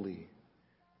 holy.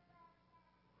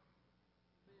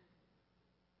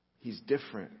 He's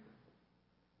different.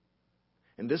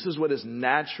 And this is what is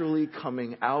naturally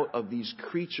coming out of these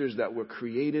creatures that were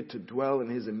created to dwell in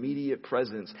his immediate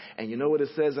presence. And you know what it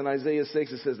says in Isaiah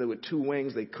 6? It says that with 2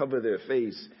 wings they cover their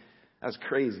face. That's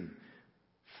crazy.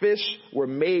 Fish were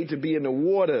made to be in the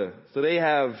water, so they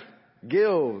have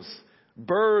gills.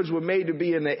 Birds were made to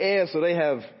be in the air, so they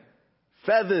have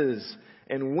feathers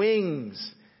and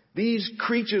wings. These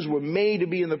creatures were made to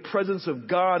be in the presence of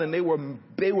God, and they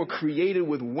were created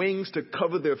with wings to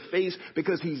cover their face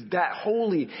because he's that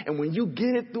holy. And when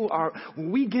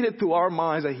we get it through our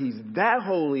minds that he's that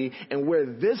holy and we're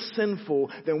this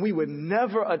sinful, then we would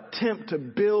never attempt to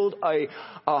build a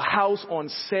house on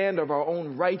sand of our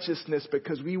own righteousness,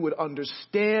 because we would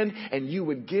understand and you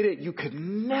would get it. You could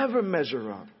never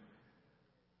measure up.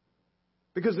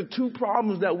 Because the 2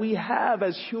 problems that we have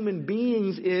as human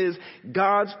beings is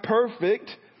God's perfect,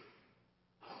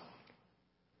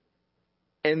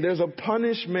 and there's a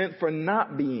punishment for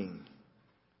not being.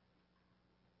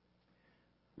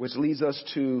 Which leads us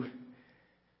to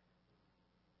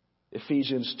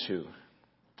Ephesians 2.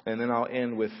 And then I'll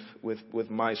end with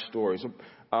my story. So,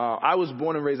 I was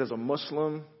born and raised as a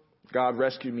Muslim. God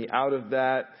rescued me out of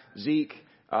that. Zeke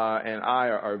and I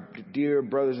are dear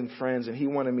brothers and friends, and he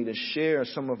wanted me to share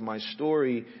some of my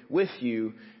story with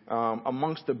you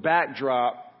amongst the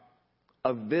backdrop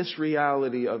of this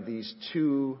reality of these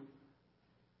 2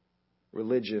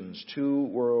 religions, 2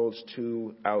 worlds,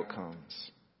 2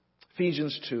 outcomes.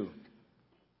 Ephesians 2.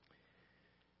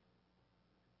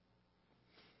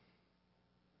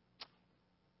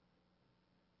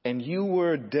 And you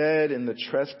were dead in the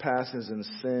trespasses and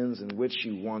sins in which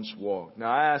you once walked.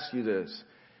 Now I ask you this.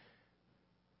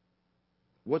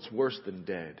 What's worse than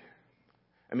dead?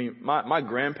 I mean, my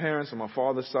grandparents on my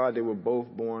father's side, they were both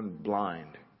born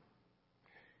blind.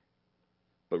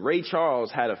 But Ray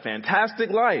Charles had a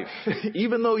fantastic life.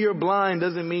 Even though you're blind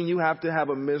doesn't mean you have to have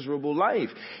a miserable life.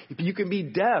 You can be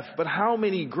deaf, but how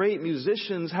many great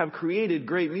musicians have created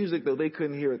great music though they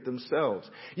couldn't hear it themselves?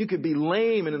 You could be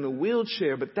lame and in a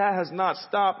wheelchair, but that has not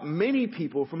stopped many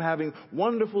people from having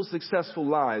wonderful, successful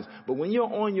lives. But when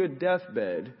you're on your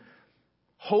deathbed,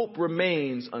 hope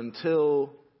remains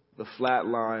until the flat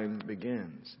line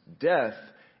begins. Death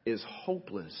is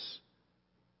hopeless.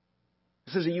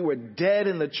 It says that you were dead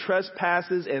in the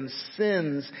trespasses and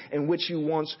sins in which you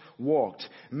once walked.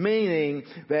 Meaning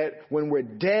that when we're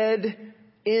dead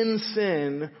in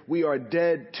sin, we are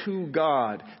dead to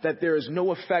God. That there is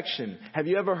no affection. Have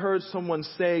you ever heard someone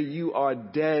say, "You are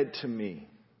dead to me"?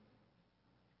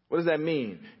 What does that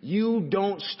mean? You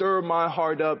don't stir my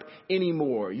heart up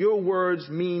anymore. Your words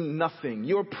mean nothing.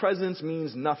 Your presence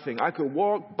means nothing. I could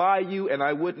walk by you and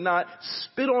I would not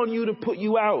spit on you to put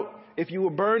you out if you were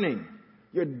burning.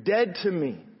 You're dead to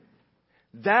me.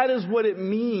 That is what it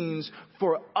means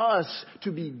for us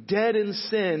to be dead in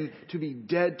sin, to be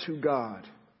dead to God.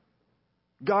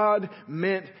 God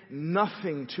meant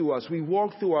nothing to us. We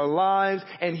walked through our lives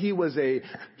and He was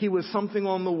something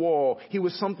on the wall. He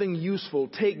was something useful.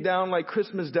 Take down like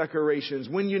Christmas decorations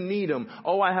when you need Him.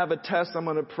 Oh, I have a test. I'm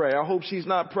going to pray. I hope she's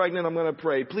not pregnant. I'm going to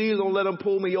pray. Please don't let Him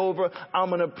pull me over. I'm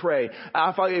going to pray.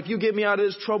 If you get me out of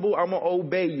this trouble, I'm going to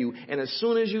obey you. And as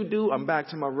soon as you do, I'm back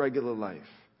to my regular life.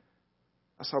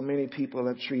 That's how many people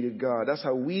have treated God. That's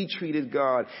how we treated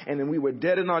God. And then we were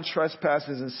dead in our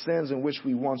trespasses and sins in which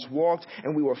we once walked,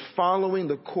 and we were following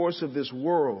the course of this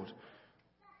world.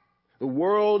 The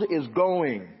world is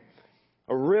going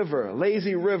a river, a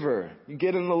lazy river. You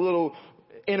get in a little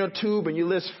inner tube and you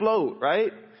just float,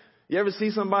 right? You ever see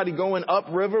somebody going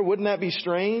upriver? Wouldn't that be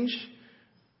strange?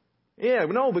 Yeah,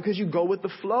 no, because you go with the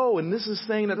flow. And this is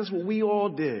saying that that's what we all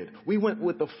did. We went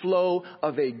with the flow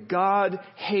of a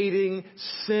God-hating,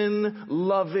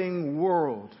 sin-loving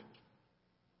world.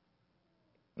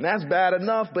 And that's bad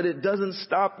enough, but it doesn't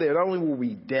stop there. Not only were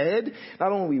we dead,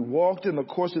 not only we walked in the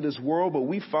course of this world, but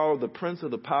we followed the prince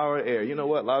of the power of air. You know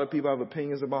what? A lot of people have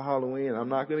opinions about Halloween, and I'm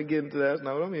not going to get into that. That's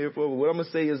not what I'm here for. But what I'm going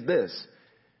to say is this.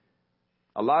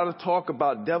 A lot of talk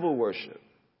about devil worship.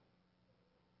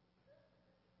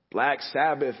 Black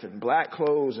Sabbath and black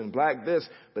clothes and black this.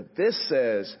 But this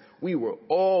says we were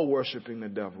all worshiping the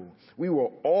devil. We were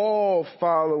all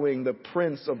following the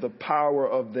prince of the power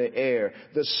of the air,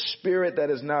 the spirit that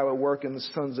is now at work in the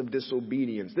sons of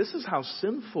disobedience. This is how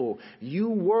sinful you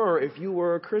were if you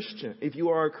were a Christian, if you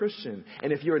are a Christian.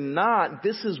 And if you're not,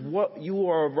 this is what you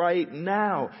are right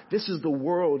now. This is the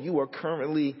world you are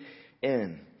currently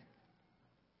in.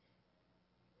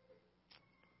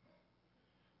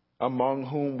 Among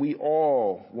whom we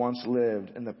all once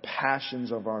lived in the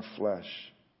passions of our flesh.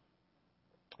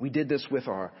 We did this with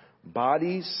our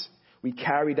bodies. We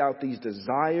carried out these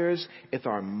desires with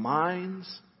our minds.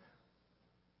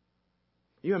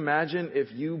 You imagine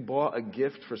if you bought a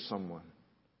gift for someone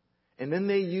and then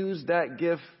they used that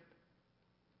gift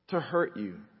to hurt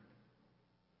you.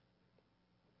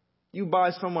 You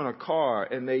buy someone a car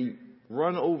and they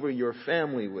run over your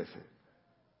family with it.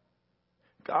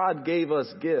 God gave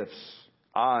us gifts,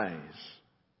 eyes.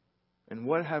 And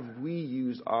what have we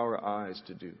used our eyes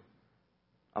to do?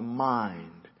 A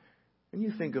mind. When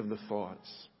you think of the thoughts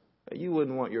that you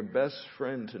wouldn't want your best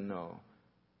friend to know,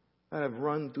 that have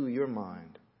run through your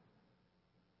mind.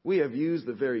 We have used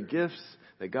the very gifts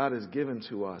that God has given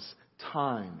to us.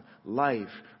 Time, life,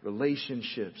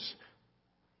 relationships,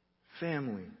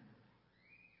 family.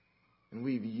 And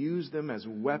we've used them as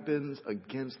weapons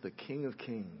against the King of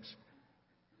Kings.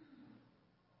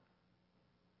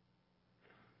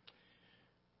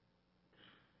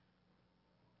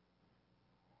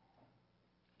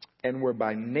 And we're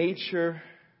by nature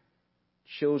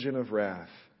children of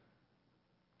wrath.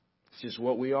 It's just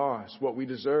what we are. It's what we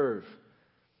deserve.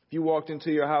 If you walked into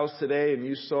your house today and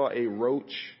you saw a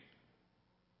roach,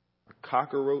 a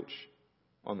cockroach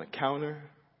on the counter,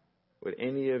 would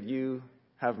any of you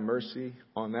have mercy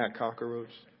on that cockroach?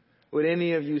 Would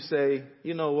any of you say,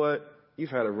 you know what?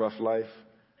 You've had a rough life.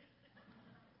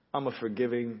 I'm a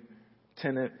forgiving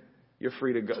tenant. You're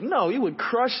free to go. No, you would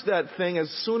crush that thing as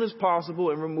soon as possible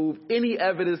and remove any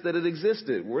evidence that it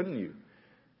existed, wouldn't you?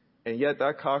 And yet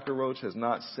that cockroach has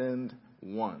not sinned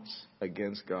once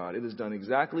against God. It has done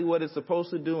exactly what it's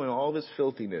supposed to do in all this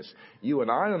filthiness. You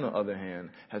and I, on the other hand,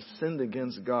 have sinned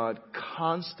against God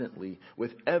constantly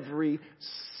with every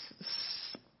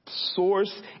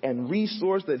source and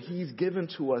resource that He's given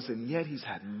to us, and yet He's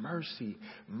had mercy,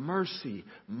 mercy,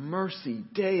 mercy,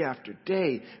 day after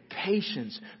day,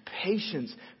 patience,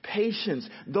 patience, patience.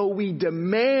 Though we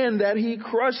demand that He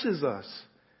crushes us,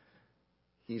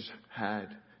 He's had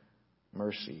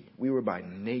mercy. We were by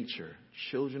nature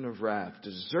children of wrath,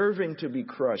 deserving to be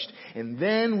crushed. And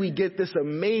then we get this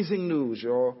amazing news,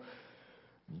 y'all.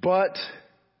 But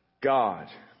God.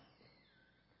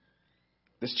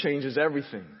 This changes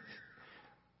everything.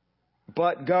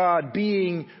 But God,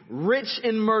 being rich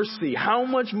in mercy. How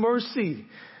much mercy?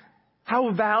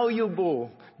 How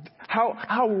valuable?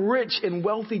 How rich and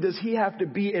wealthy does He have to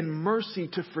be in mercy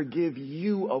to forgive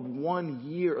you of 1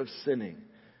 year of sinning?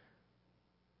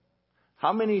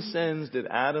 How many sins did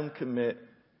Adam commit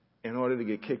in order to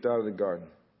get kicked out of the garden?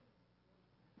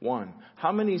 1.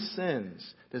 How many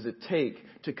sins does it take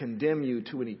to condemn you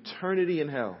to an eternity in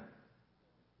hell?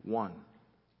 1.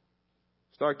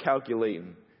 Start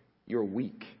calculating your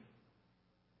week,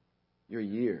 your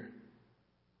year,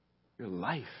 your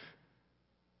life.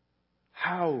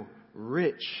 How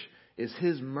rich is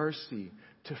His mercy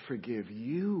to forgive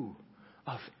you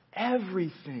of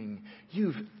everything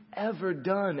you've ever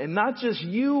done. And not just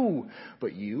you,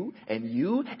 but you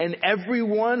and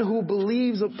everyone who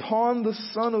believes upon the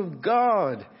Son of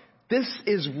God. This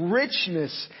is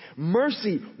richness,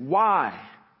 mercy. Why?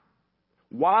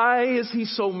 Why is he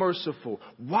so merciful?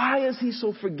 Why is he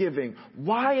so forgiving?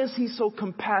 Why is he so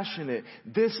compassionate?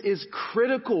 This is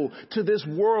critical to this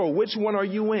world. Which one are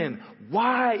you in?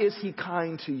 Why is he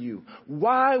kind to you?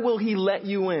 Why will he let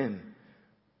you in?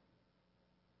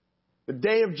 The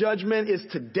day of judgment is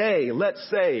today. Let's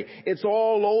say it's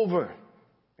all over.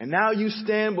 And now you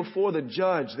stand before the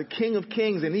judge, the King of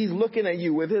Kings, and he's looking at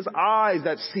you with his eyes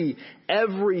that see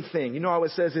everything. You know how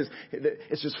it says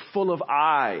it's just full of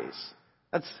eyes.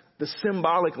 That's the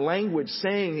symbolic language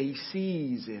saying he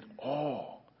sees it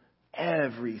all.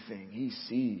 Everything he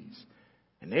sees.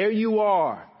 And there you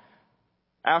are.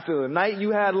 After the night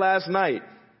you had last night,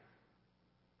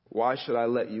 why should I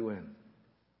let you in?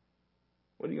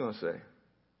 What are you going to say?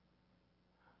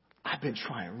 I've been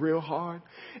trying real hard,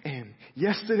 and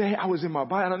yesterday I was in my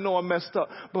Bible, and I know I messed up,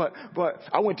 but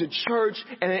I went to church,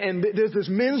 and there's this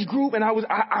men's group, and I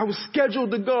was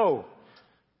scheduled to go.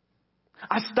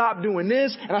 I stopped doing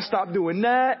this, and I stopped doing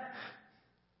that.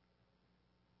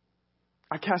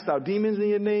 I cast out demons in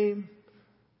your name.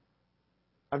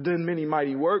 I've done many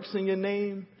mighty works in your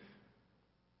name.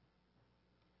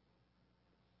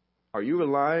 Are you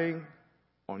relying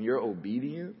on your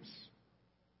obedience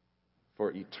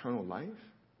for eternal life?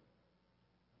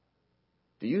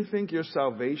 Do you think your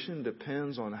salvation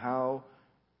depends on how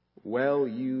well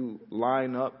you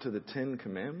line up to the 10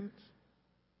 Commandments?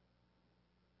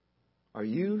 Are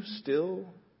you still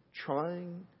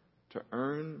trying to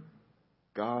earn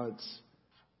God's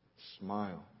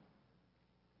smile?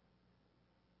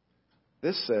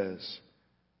 This says,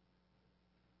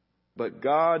 but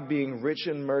God being rich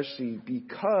in mercy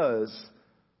because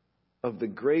of the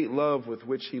great love with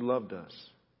which he loved us.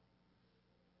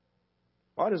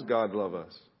 Why does God love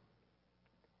us?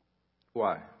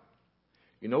 Why?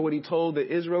 You know what he told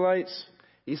the Israelites?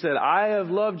 He said, I have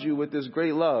loved you with this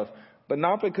great love, but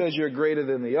not because you're greater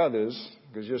than the others,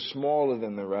 because you're smaller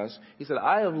than the rest. He said,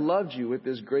 I have loved you with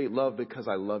this great love because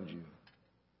I loved you.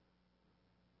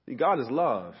 See, God is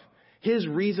love. His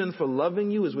reason for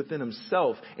loving you is within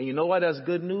himself. And you know why that's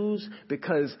good news?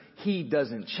 Because he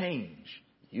doesn't change.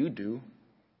 You do.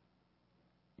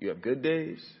 You have good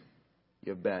days.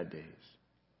 You have bad days.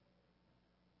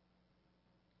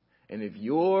 And if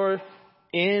your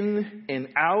in and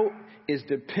out is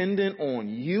dependent on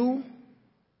you,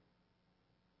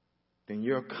 then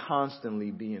you're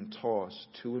constantly being tossed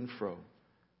to and fro.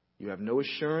 You have no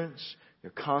assurance.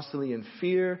 You're constantly in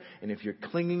fear. And if you're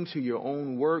clinging to your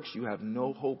own works, you have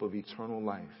no hope of eternal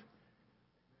life.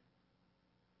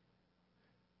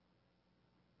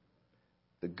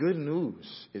 The good news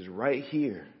is right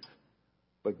here.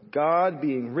 But God,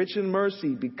 being rich in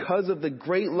mercy, because of the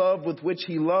great love with which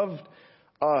he loved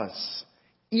us,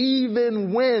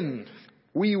 even when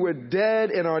we were dead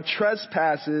in our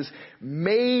trespasses,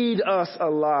 made us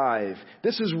alive.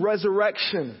 This is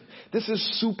resurrection. This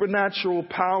is supernatural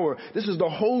power. This is the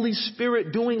Holy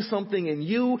Spirit doing something in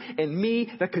you and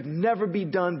me that could never be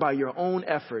done by your own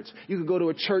efforts. You could go to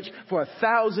a church for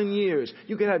 1,000 years.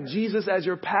 You could have Jesus as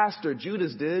your pastor.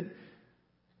 Judas did.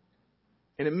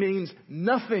 And it means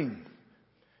nothing.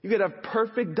 You could have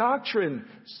perfect doctrine.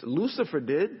 Lucifer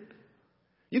did.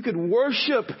 You could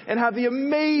worship and have the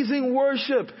amazing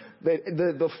worship that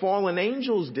the fallen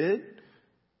angels did.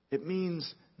 It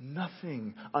means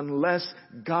nothing unless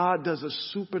God does a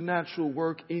supernatural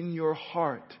work in your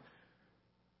heart.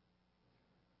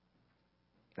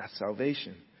 That's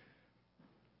salvation.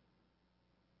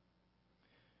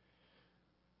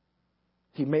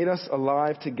 He made us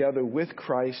alive together with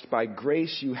Christ. By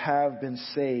grace you have been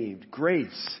saved.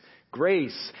 Grace.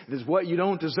 Grace is what you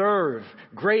don't deserve.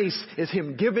 Grace is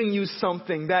him giving you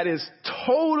something that is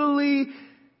totally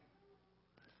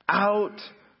out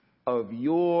of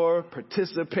your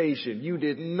participation. You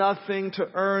did nothing to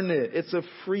earn it. It's a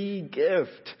free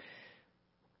gift.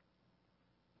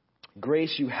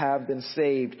 Grace, you have been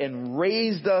saved and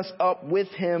raised us up with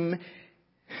him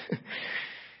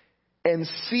and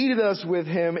seated us with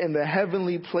him in the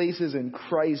heavenly places in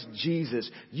Christ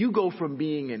Jesus. You go from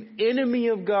being an enemy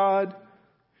of God,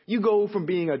 you go from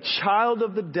being a child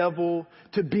of the devil,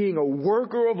 to being a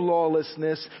worker of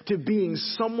lawlessness, to being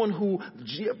someone who,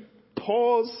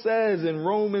 Paul says in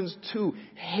Romans 2,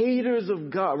 haters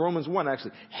of God, Romans 1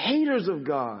 actually, haters of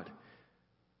God.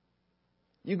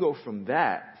 You go from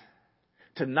that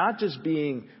to not just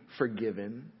being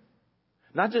forgiven,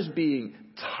 not just being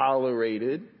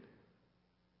tolerated.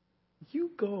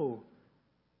 You go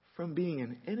from being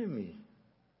an enemy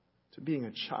to being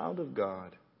a child of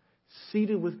God,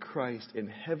 seated with Christ in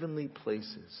heavenly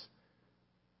places,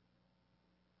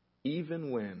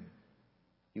 even when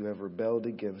you have rebelled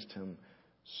against him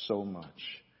so much.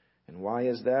 And why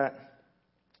is that?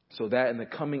 So that in the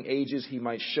coming ages he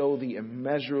might show the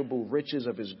immeasurable riches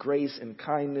of his grace and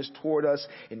kindness toward us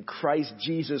in Christ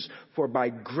Jesus. For by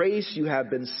grace you have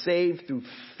been saved through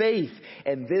faith,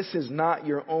 and this is not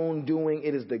your own doing.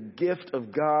 It is the gift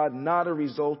of God, not a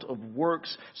result of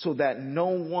works, so that no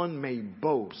one may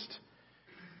boast.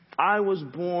 I was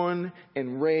born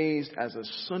and raised as a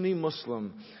Sunni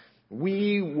Muslim.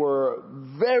 We were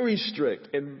very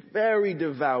strict and very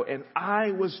devout, and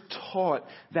I was taught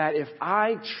that if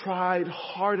I tried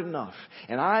hard enough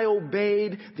and I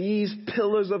obeyed these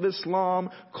pillars of Islam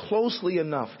closely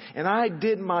enough and I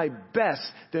did my best,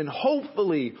 then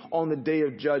hopefully on the day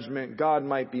of judgment, God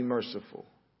might be merciful.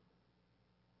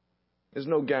 There's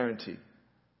no guarantee.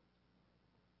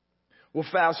 Well,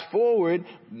 fast forward,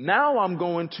 now I'm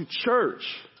going to church.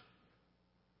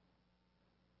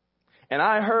 And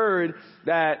I heard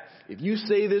that if you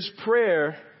say this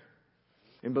prayer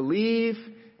and believe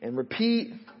and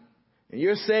repeat, and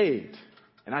you're saved.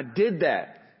 And I did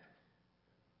that.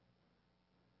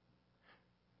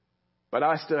 But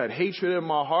I still had hatred in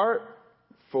my heart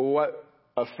for what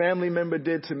a family member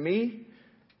did to me.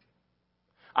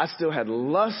 I still had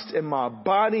lust in my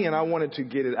body and I wanted to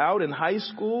get it out in high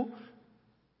school.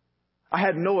 I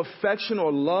had no affection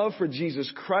or love for Jesus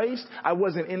Christ. I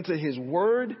wasn't into his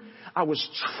word. I was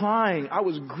trying. I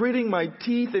was gritting my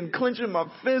teeth and clenching my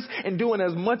fists and doing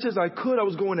as much as I could. I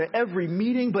was going to every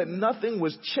meeting, but nothing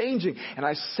was changing. And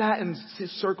I sat in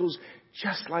circles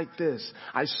just like this.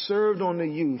 I served on the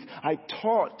youth. I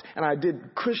taught and I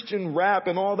did Christian rap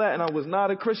and all that, and I was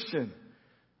not a Christian.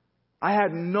 I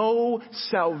had no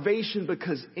salvation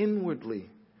because inwardly,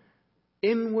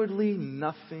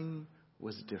 nothing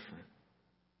was different.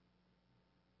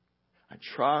 I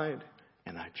tried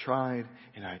and I tried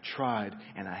and I tried,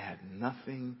 and I had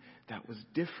nothing that was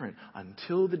different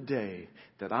until the day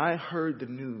that I heard the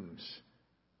news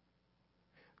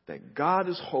that God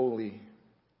is holy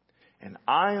and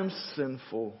I am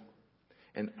sinful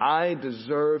and I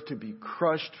deserve to be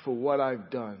crushed for what I've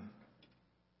done.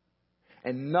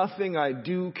 And nothing I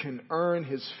do can earn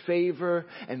his favor,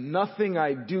 and nothing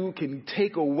I do can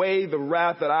take away the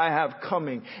wrath that I have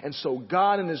coming. And so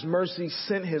God in his mercy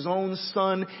sent his own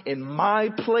son in my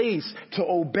place to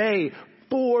obey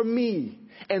for me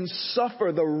and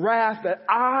suffer the wrath that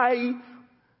I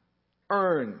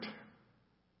earned.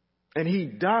 And he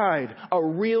died a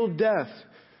real death,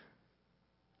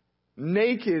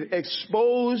 naked,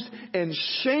 exposed, and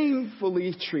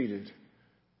shamefully treated.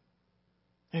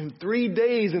 And 3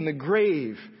 days in the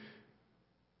grave.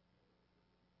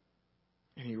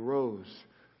 And he rose.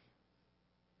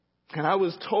 And I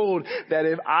was told that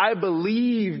if I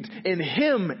believed in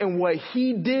him and what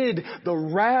he did, the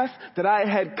wrath that I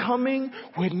had coming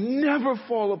would never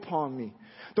fall upon me.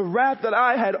 The wrath that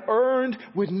I had earned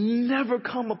would never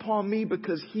come upon me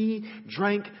because he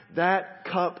drank that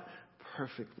cup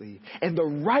perfectly. And the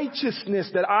righteousness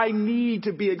that I need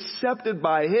to be accepted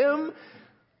by him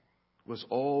was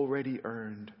already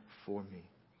earned for me.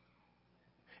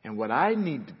 And what I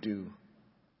need to do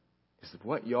is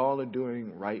what y'all are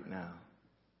doing right now.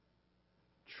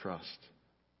 Trust.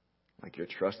 Like you're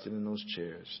trusting in those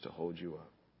chairs to hold you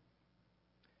up.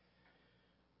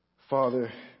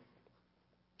 Father,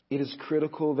 it is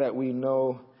critical that we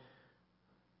know,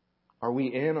 are we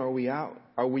in or are we out?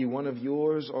 Are we one of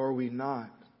yours or are we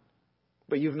not?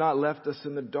 But you've not left us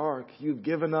in the dark. You've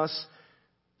given us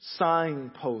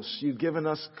signposts. You've given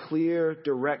us clear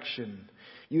direction.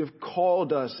 You have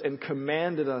called us and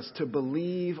commanded us to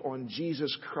believe on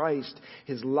Jesus Christ,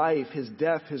 his life, his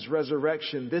death, his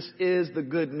resurrection. This is the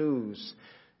good news.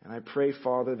 And I pray,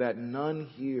 Father, that none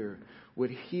here would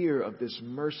hear of this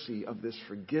mercy, of this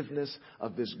forgiveness,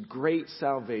 of this great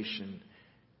salvation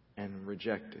and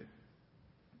reject it.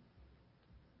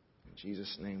 In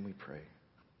Jesus' name we pray.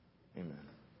 Amen.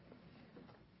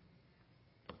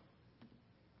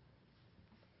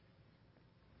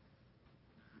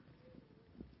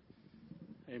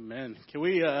 Amen. Can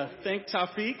we thank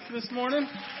Tawfiq this morning?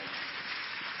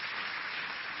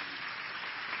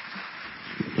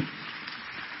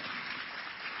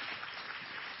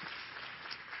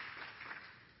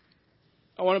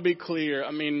 I want to be clear.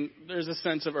 I mean, there's a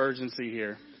sense of urgency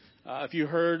here. If you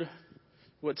heard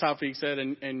what Tawfiq said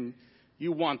and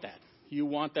you want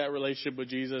that relationship with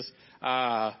Jesus.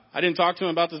 I didn't talk to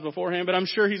him about this beforehand, but I'm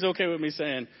sure he's okay with me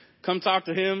saying, come talk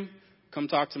to him, come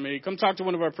talk to me, come talk to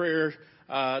one of our prayer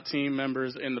team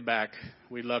members in the back.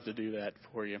 We'd love to do that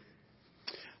for you.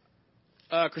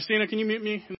 Christina, can you mute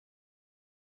me?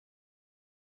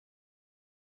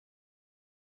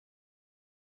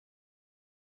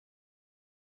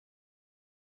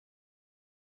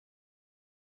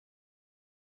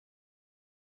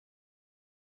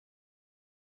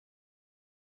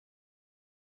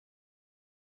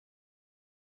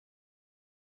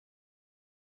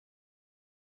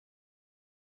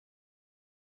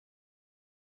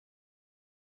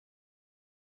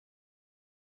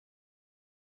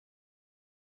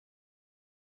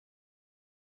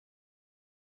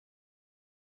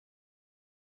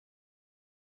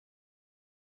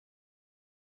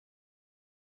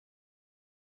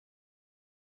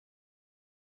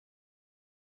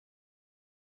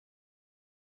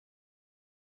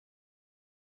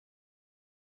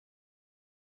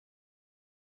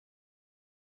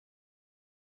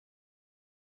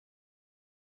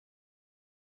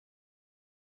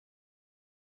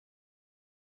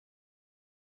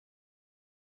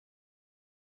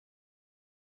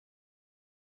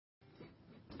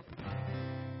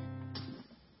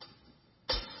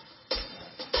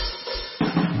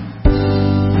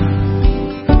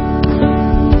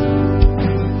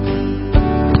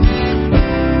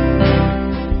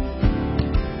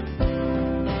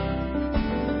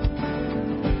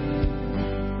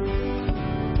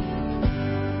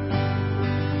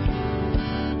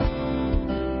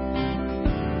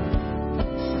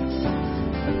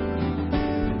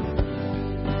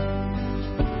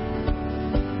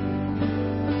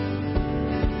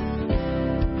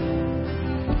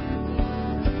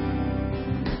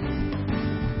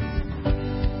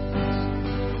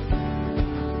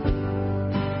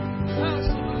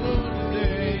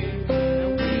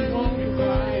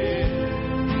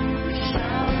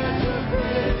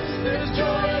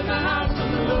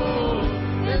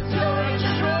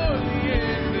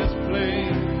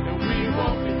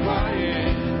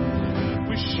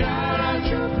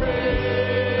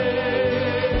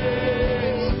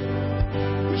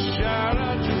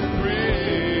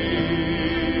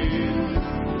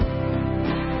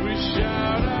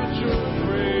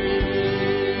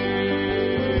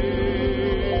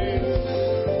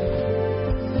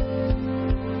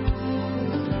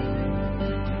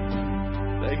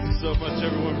 So much,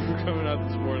 everyone, for coming out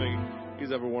this morning. Please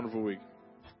have a wonderful week.